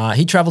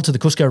 he traveled to the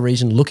Cusco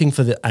region looking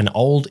for an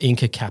old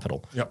Inca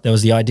capital. Yep. There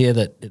was the idea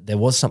that there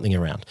was something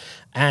around.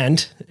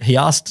 And he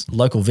asked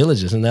local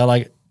villagers, and they're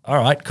like, all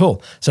right,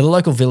 cool. So the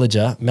local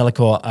villager,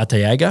 Melchor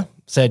Arteaga,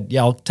 said,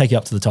 yeah, I'll take you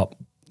up to the top.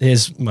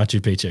 Here's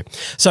Machu Picchu.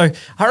 So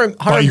Hiram,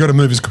 but you got to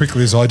move as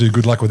quickly as I do.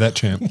 Good luck with that,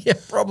 champ. Yeah,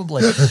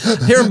 probably.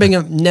 Hiram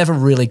Bingham never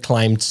really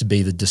claimed to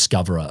be the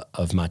discoverer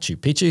of Machu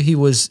Picchu. He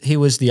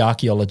was the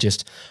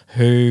archaeologist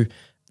who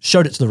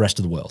showed it to the rest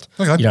of the world.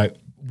 Okay. You know,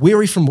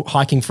 weary from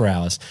hiking for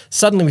hours,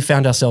 suddenly we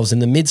found ourselves in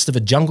the midst of a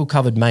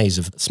jungle-covered maze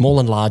of small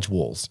and large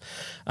walls.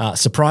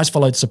 Surprise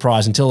followed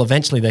surprise until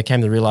eventually there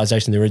came the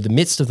realization they were in the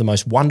midst of the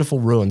most wonderful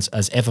ruins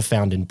as ever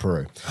found in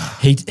Peru.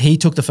 He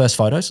took the first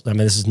photos. I mean,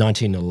 this is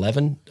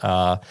 1911.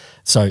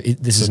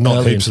 This is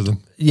not heaps of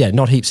them. Yeah,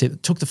 not heaps.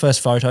 Took the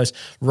first photos,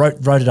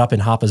 wrote it up in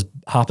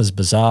Harper's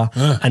Bazaar,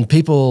 and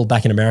people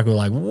back in America were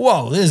like,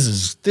 "Whoa, this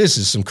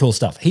is some cool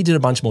stuff." He did a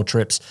bunch more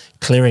trips,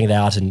 clearing it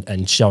out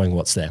and showing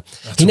what's there.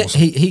 That's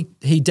awesome.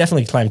 He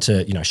definitely claimed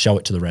to show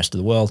it to the rest of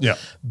the world. Yeah,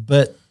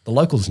 but the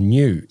locals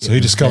knew. So he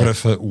discovered it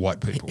for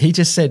white people. He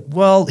just said,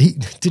 well, he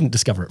didn't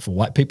discover it for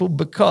white people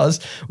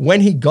because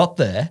when he got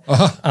there,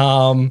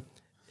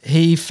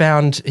 he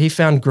found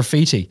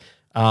graffiti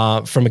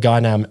from a guy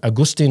named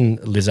Agustin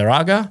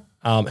Lizarraga,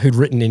 who'd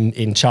written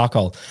in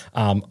charcoal,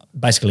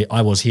 basically,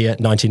 I was here,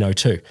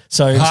 1902.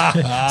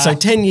 So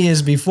 10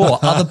 years before,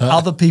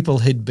 other people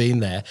had been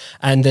there.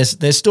 And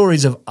there's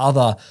stories of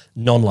other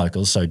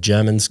non-locals, so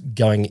Germans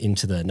going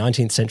into the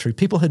 19th century.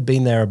 People had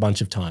been there a bunch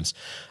of times.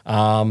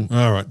 All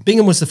right.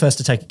 Bingham was the first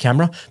to take a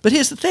camera. But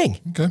here's the thing.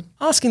 Okay.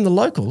 Asking the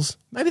locals,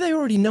 maybe they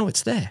already know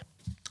it's there.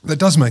 That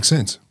does make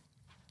sense.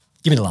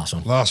 Give me the last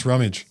one. Last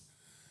rummage.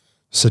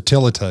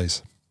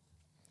 Satellites.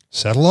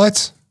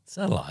 Satellites?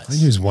 Satellites. I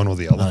use one or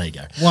the other. Oh, there you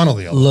go. One or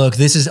the other. Look,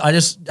 I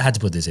just had to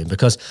put this in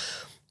because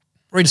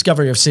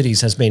rediscovery of cities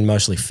has been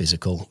mostly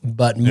physical,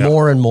 but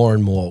more and more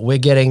and more, we're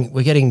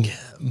getting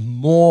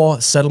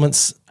more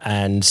settlements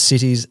and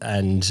cities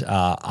and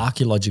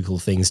archaeological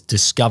things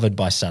discovered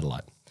by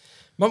satellite.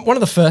 One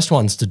of the first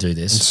ones to do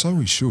this. And so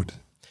we should.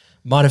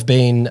 Might have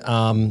been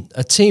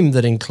a team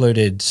that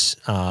included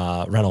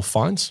Ranulph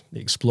Fiennes, the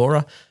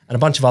explorer, and a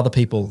bunch of other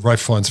people. Ralph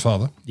Fiennes'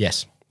 father.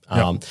 Yes.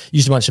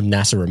 Used a bunch of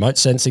NASA remote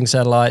sensing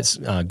satellites,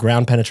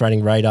 ground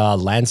penetrating radar,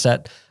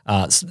 Landsat,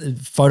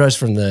 photos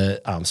from the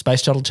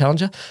Space Shuttle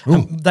Challenger.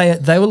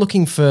 They were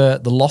looking for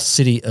the lost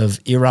city of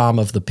Iram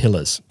of the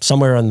Pillars,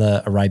 somewhere on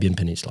the Arabian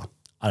Peninsula.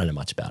 I don't know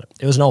much about it.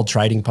 It was an old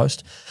trading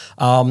post.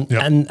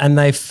 And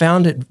they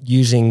found it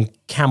using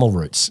camel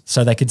routes.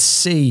 So they could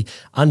see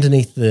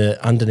underneath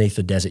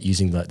the desert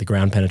using the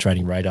ground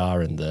penetrating radar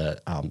and the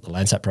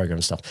Landsat program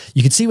and stuff.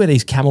 You could see where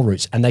these camel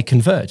routes, and they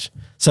converge.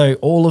 So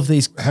all of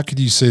these... How could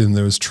you see them?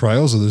 There was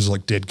trails or there's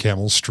like dead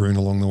camels strewn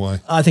along the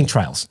way? I think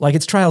trails. Like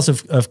it's trails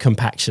of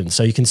compaction.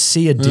 So you can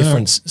see a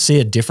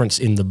difference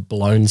in the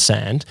blown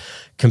sand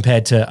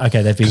compared to,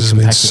 okay, they've been compacted.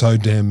 There's been so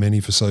damn many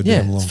for so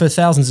damn long. For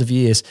thousands of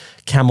years,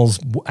 camels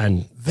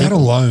and That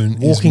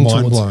alone is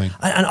mind-blowing.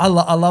 And I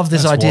love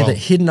this That's idea wild. that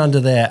hidden under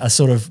there are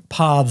sort of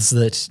paths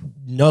that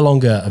no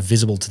longer are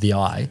visible to the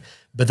eye,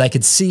 but they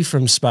could see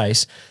from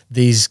space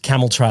these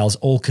camel trails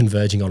all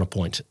converging on a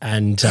point.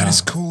 And That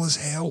is cool as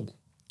hell.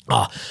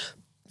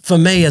 for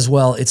me as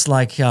well, it's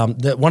like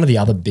one of the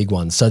other big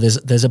ones. So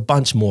there's a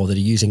bunch more that are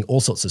using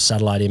all sorts of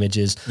satellite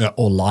images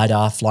or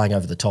LiDAR, flying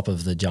over the top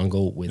of the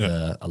jungle with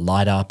a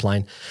LiDAR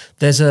plane.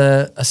 There's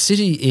a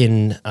city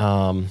in,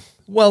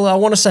 well, I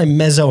want to say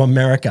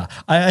Mesoamerica.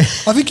 I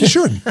think you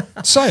should.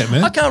 Say it,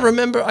 man. I can't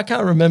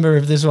remember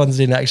if this one's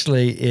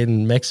actually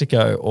in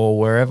Mexico or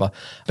wherever.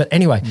 But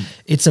anyway,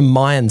 it's a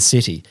Mayan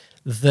city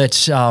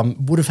that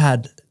would have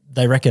had,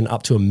 they reckon,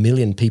 up to 1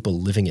 million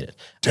people living in it.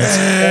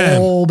 It's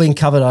all been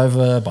covered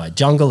over by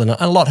jungle, and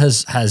a lot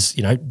has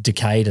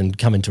decayed and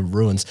come into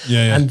ruins.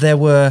 And there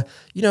were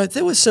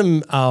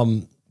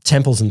some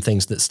temples and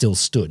things that still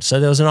stood. So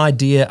there was an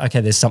idea,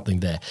 okay, there's something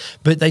there.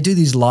 But they do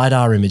these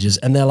LiDAR images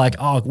and they're like,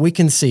 oh, we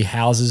can see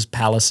houses,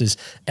 palaces,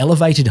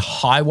 elevated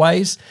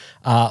highways,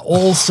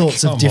 all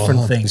sorts of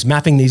different things,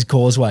 mapping these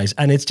causeways.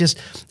 And it's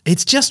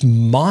just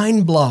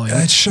mind-blowing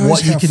it shows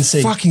what you how can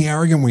see. fucking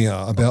arrogant we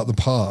are about the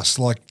past.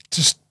 Like,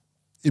 just,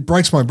 it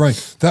breaks my brain.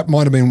 That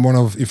might have been one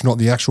of, if not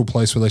the actual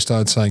place where they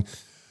started saying,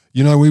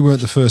 we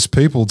weren't the first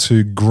people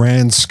to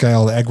grand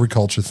scale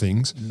agriculture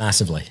things.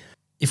 Massively.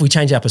 If we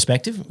change our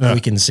perspective, we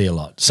can see a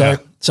lot. So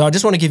I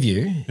just want to give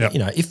you,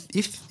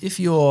 if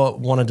you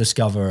want to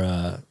discover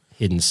a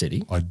hidden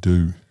city. I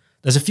do.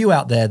 There's a few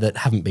out there that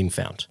haven't been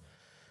found.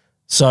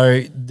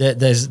 So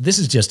this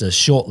is just a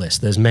short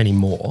list. There's many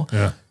more.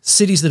 Yeah.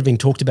 Cities that have been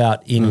talked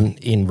about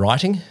in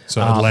writing.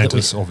 So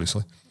Atlantis,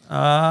 obviously.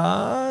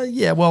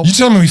 Yeah, well. You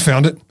tell me we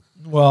found it.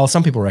 Well,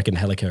 some people reckon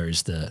Helica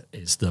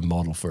is the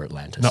model for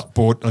Atlantis. No,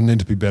 bought. I need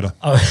to be better.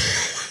 Oh.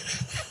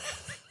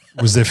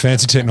 Was there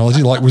fancy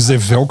technology? Like, was there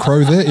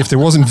Velcro there? If there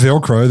wasn't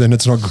Velcro, then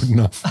it's not good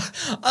enough.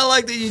 I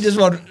like that you just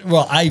want,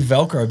 well, A,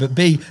 Velcro, but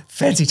B,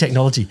 fancy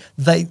technology.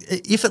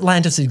 If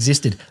Atlantis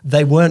existed,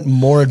 they weren't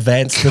more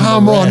advanced than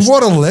the rest.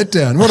 What a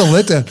letdown. What a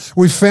letdown.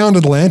 We found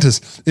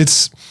Atlantis.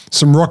 It's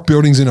some rock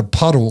buildings in a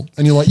puddle,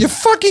 and you're like, you're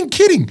fucking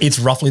kidding. It's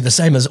roughly the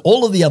same as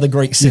all of the other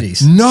Greek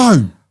cities.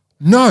 No.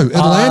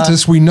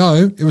 Atlantis, we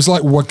know, it was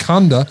like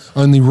Wakanda,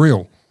 only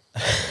real.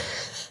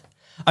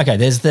 Okay,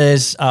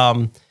 there's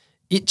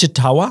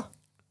Ichitawa,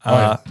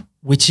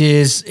 which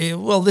is,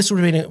 this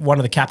would have been one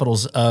of the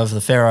capitals of the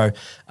pharaoh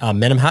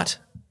Menemhat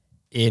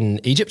in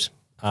Egypt.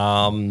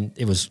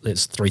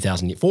 It's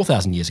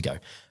 4,000 years ago.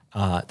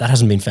 That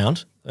hasn't been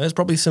found. There's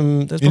probably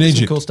some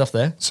cool stuff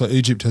there. So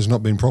Egypt has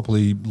not been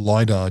properly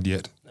LiDAR'd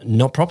yet.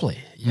 Not properly.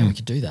 Yeah, we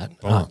could do that.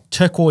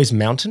 Turquoise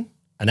Mountain,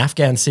 an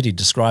Afghan city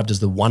described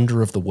as the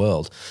wonder of the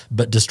world,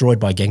 but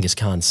destroyed by Genghis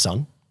Khan's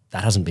son.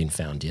 That hasn't been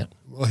found yet.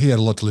 Well, he had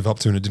a lot to live up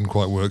to and it didn't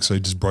quite work, so he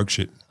just broke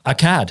shit.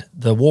 Akkad,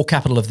 the war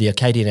capital of the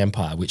Akkadian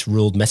Empire, which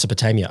ruled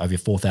Mesopotamia over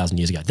 4,000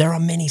 years ago. There are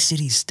many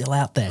cities still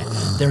out there.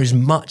 There is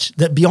much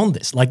that beyond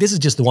this. Like, this is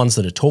just the ones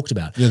that are talked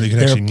about. Yeah,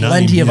 there are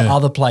plenty of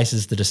other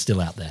places that are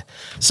still out there.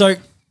 So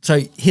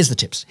here's the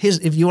tips.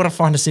 If you want to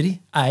find a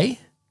city, A,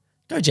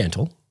 go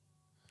gentle.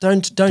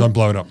 Don't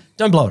blow it up.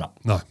 Don't blow it up.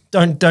 No.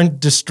 Don't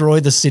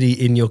destroy the city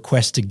in your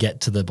quest to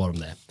get to the bottom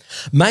there.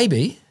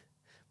 Maybe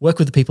work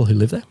with the people who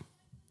live there.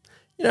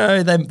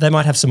 They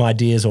might have some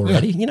ideas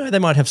already. Yeah. They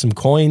might have some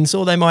coins,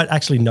 or they might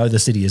actually know the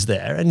city is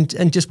there,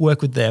 and just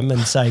work with them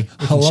and say,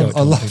 I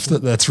love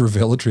that that's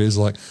revelatory. It's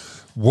like,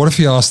 what if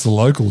you ask the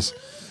locals?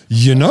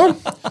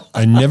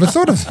 I never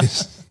thought of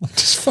this.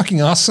 Just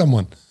fucking ask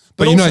someone.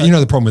 But you know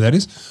the problem with that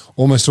is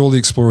almost all the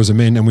explorers are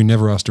men and we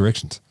never ask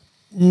directions.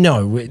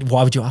 No,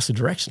 why would you ask the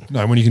direction?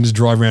 No, when you can just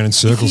drive around in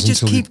circles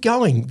until you keep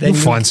going. Then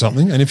you'll find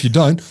something, and if you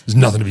don't, there's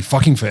nothing to be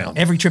fucking found.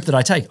 Every trip that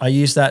I take, I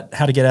use that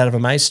how to get out of a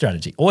maze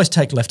strategy. Always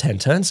take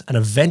left-hand turns, and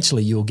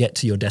eventually you will get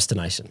to your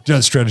destination. Do you know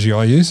the strategy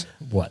I use?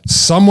 What?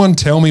 Someone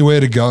tell me where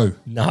to go.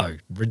 No,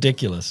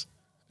 ridiculous.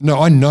 No,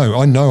 I know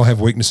I have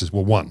weaknesses.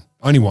 Well,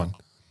 only one.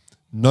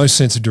 No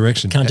sense of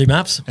direction. Can't do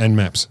maps? And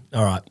maps.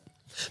 All right.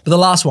 But the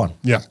last one.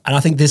 Yeah. And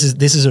I think this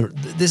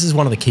is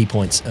one of the key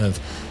points of,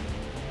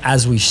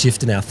 as we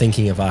shift in our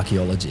thinking of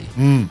archaeology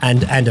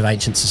and of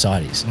ancient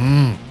societies,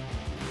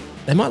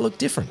 they might look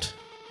different.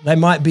 They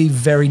might be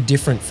very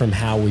different from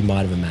how we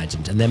might have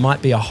imagined. And there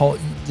might be a whole,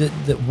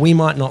 that we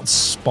might not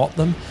spot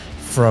them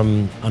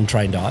from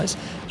untrained eyes.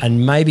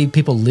 And maybe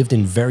people lived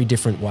in very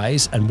different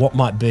ways. And what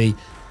might be,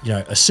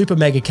 a super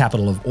mega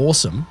capital of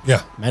awesome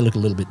may look a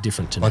little bit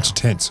different to now. Bunch of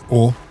tents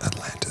or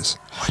Atlantis.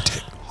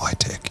 High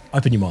tech.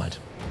 Open your mind.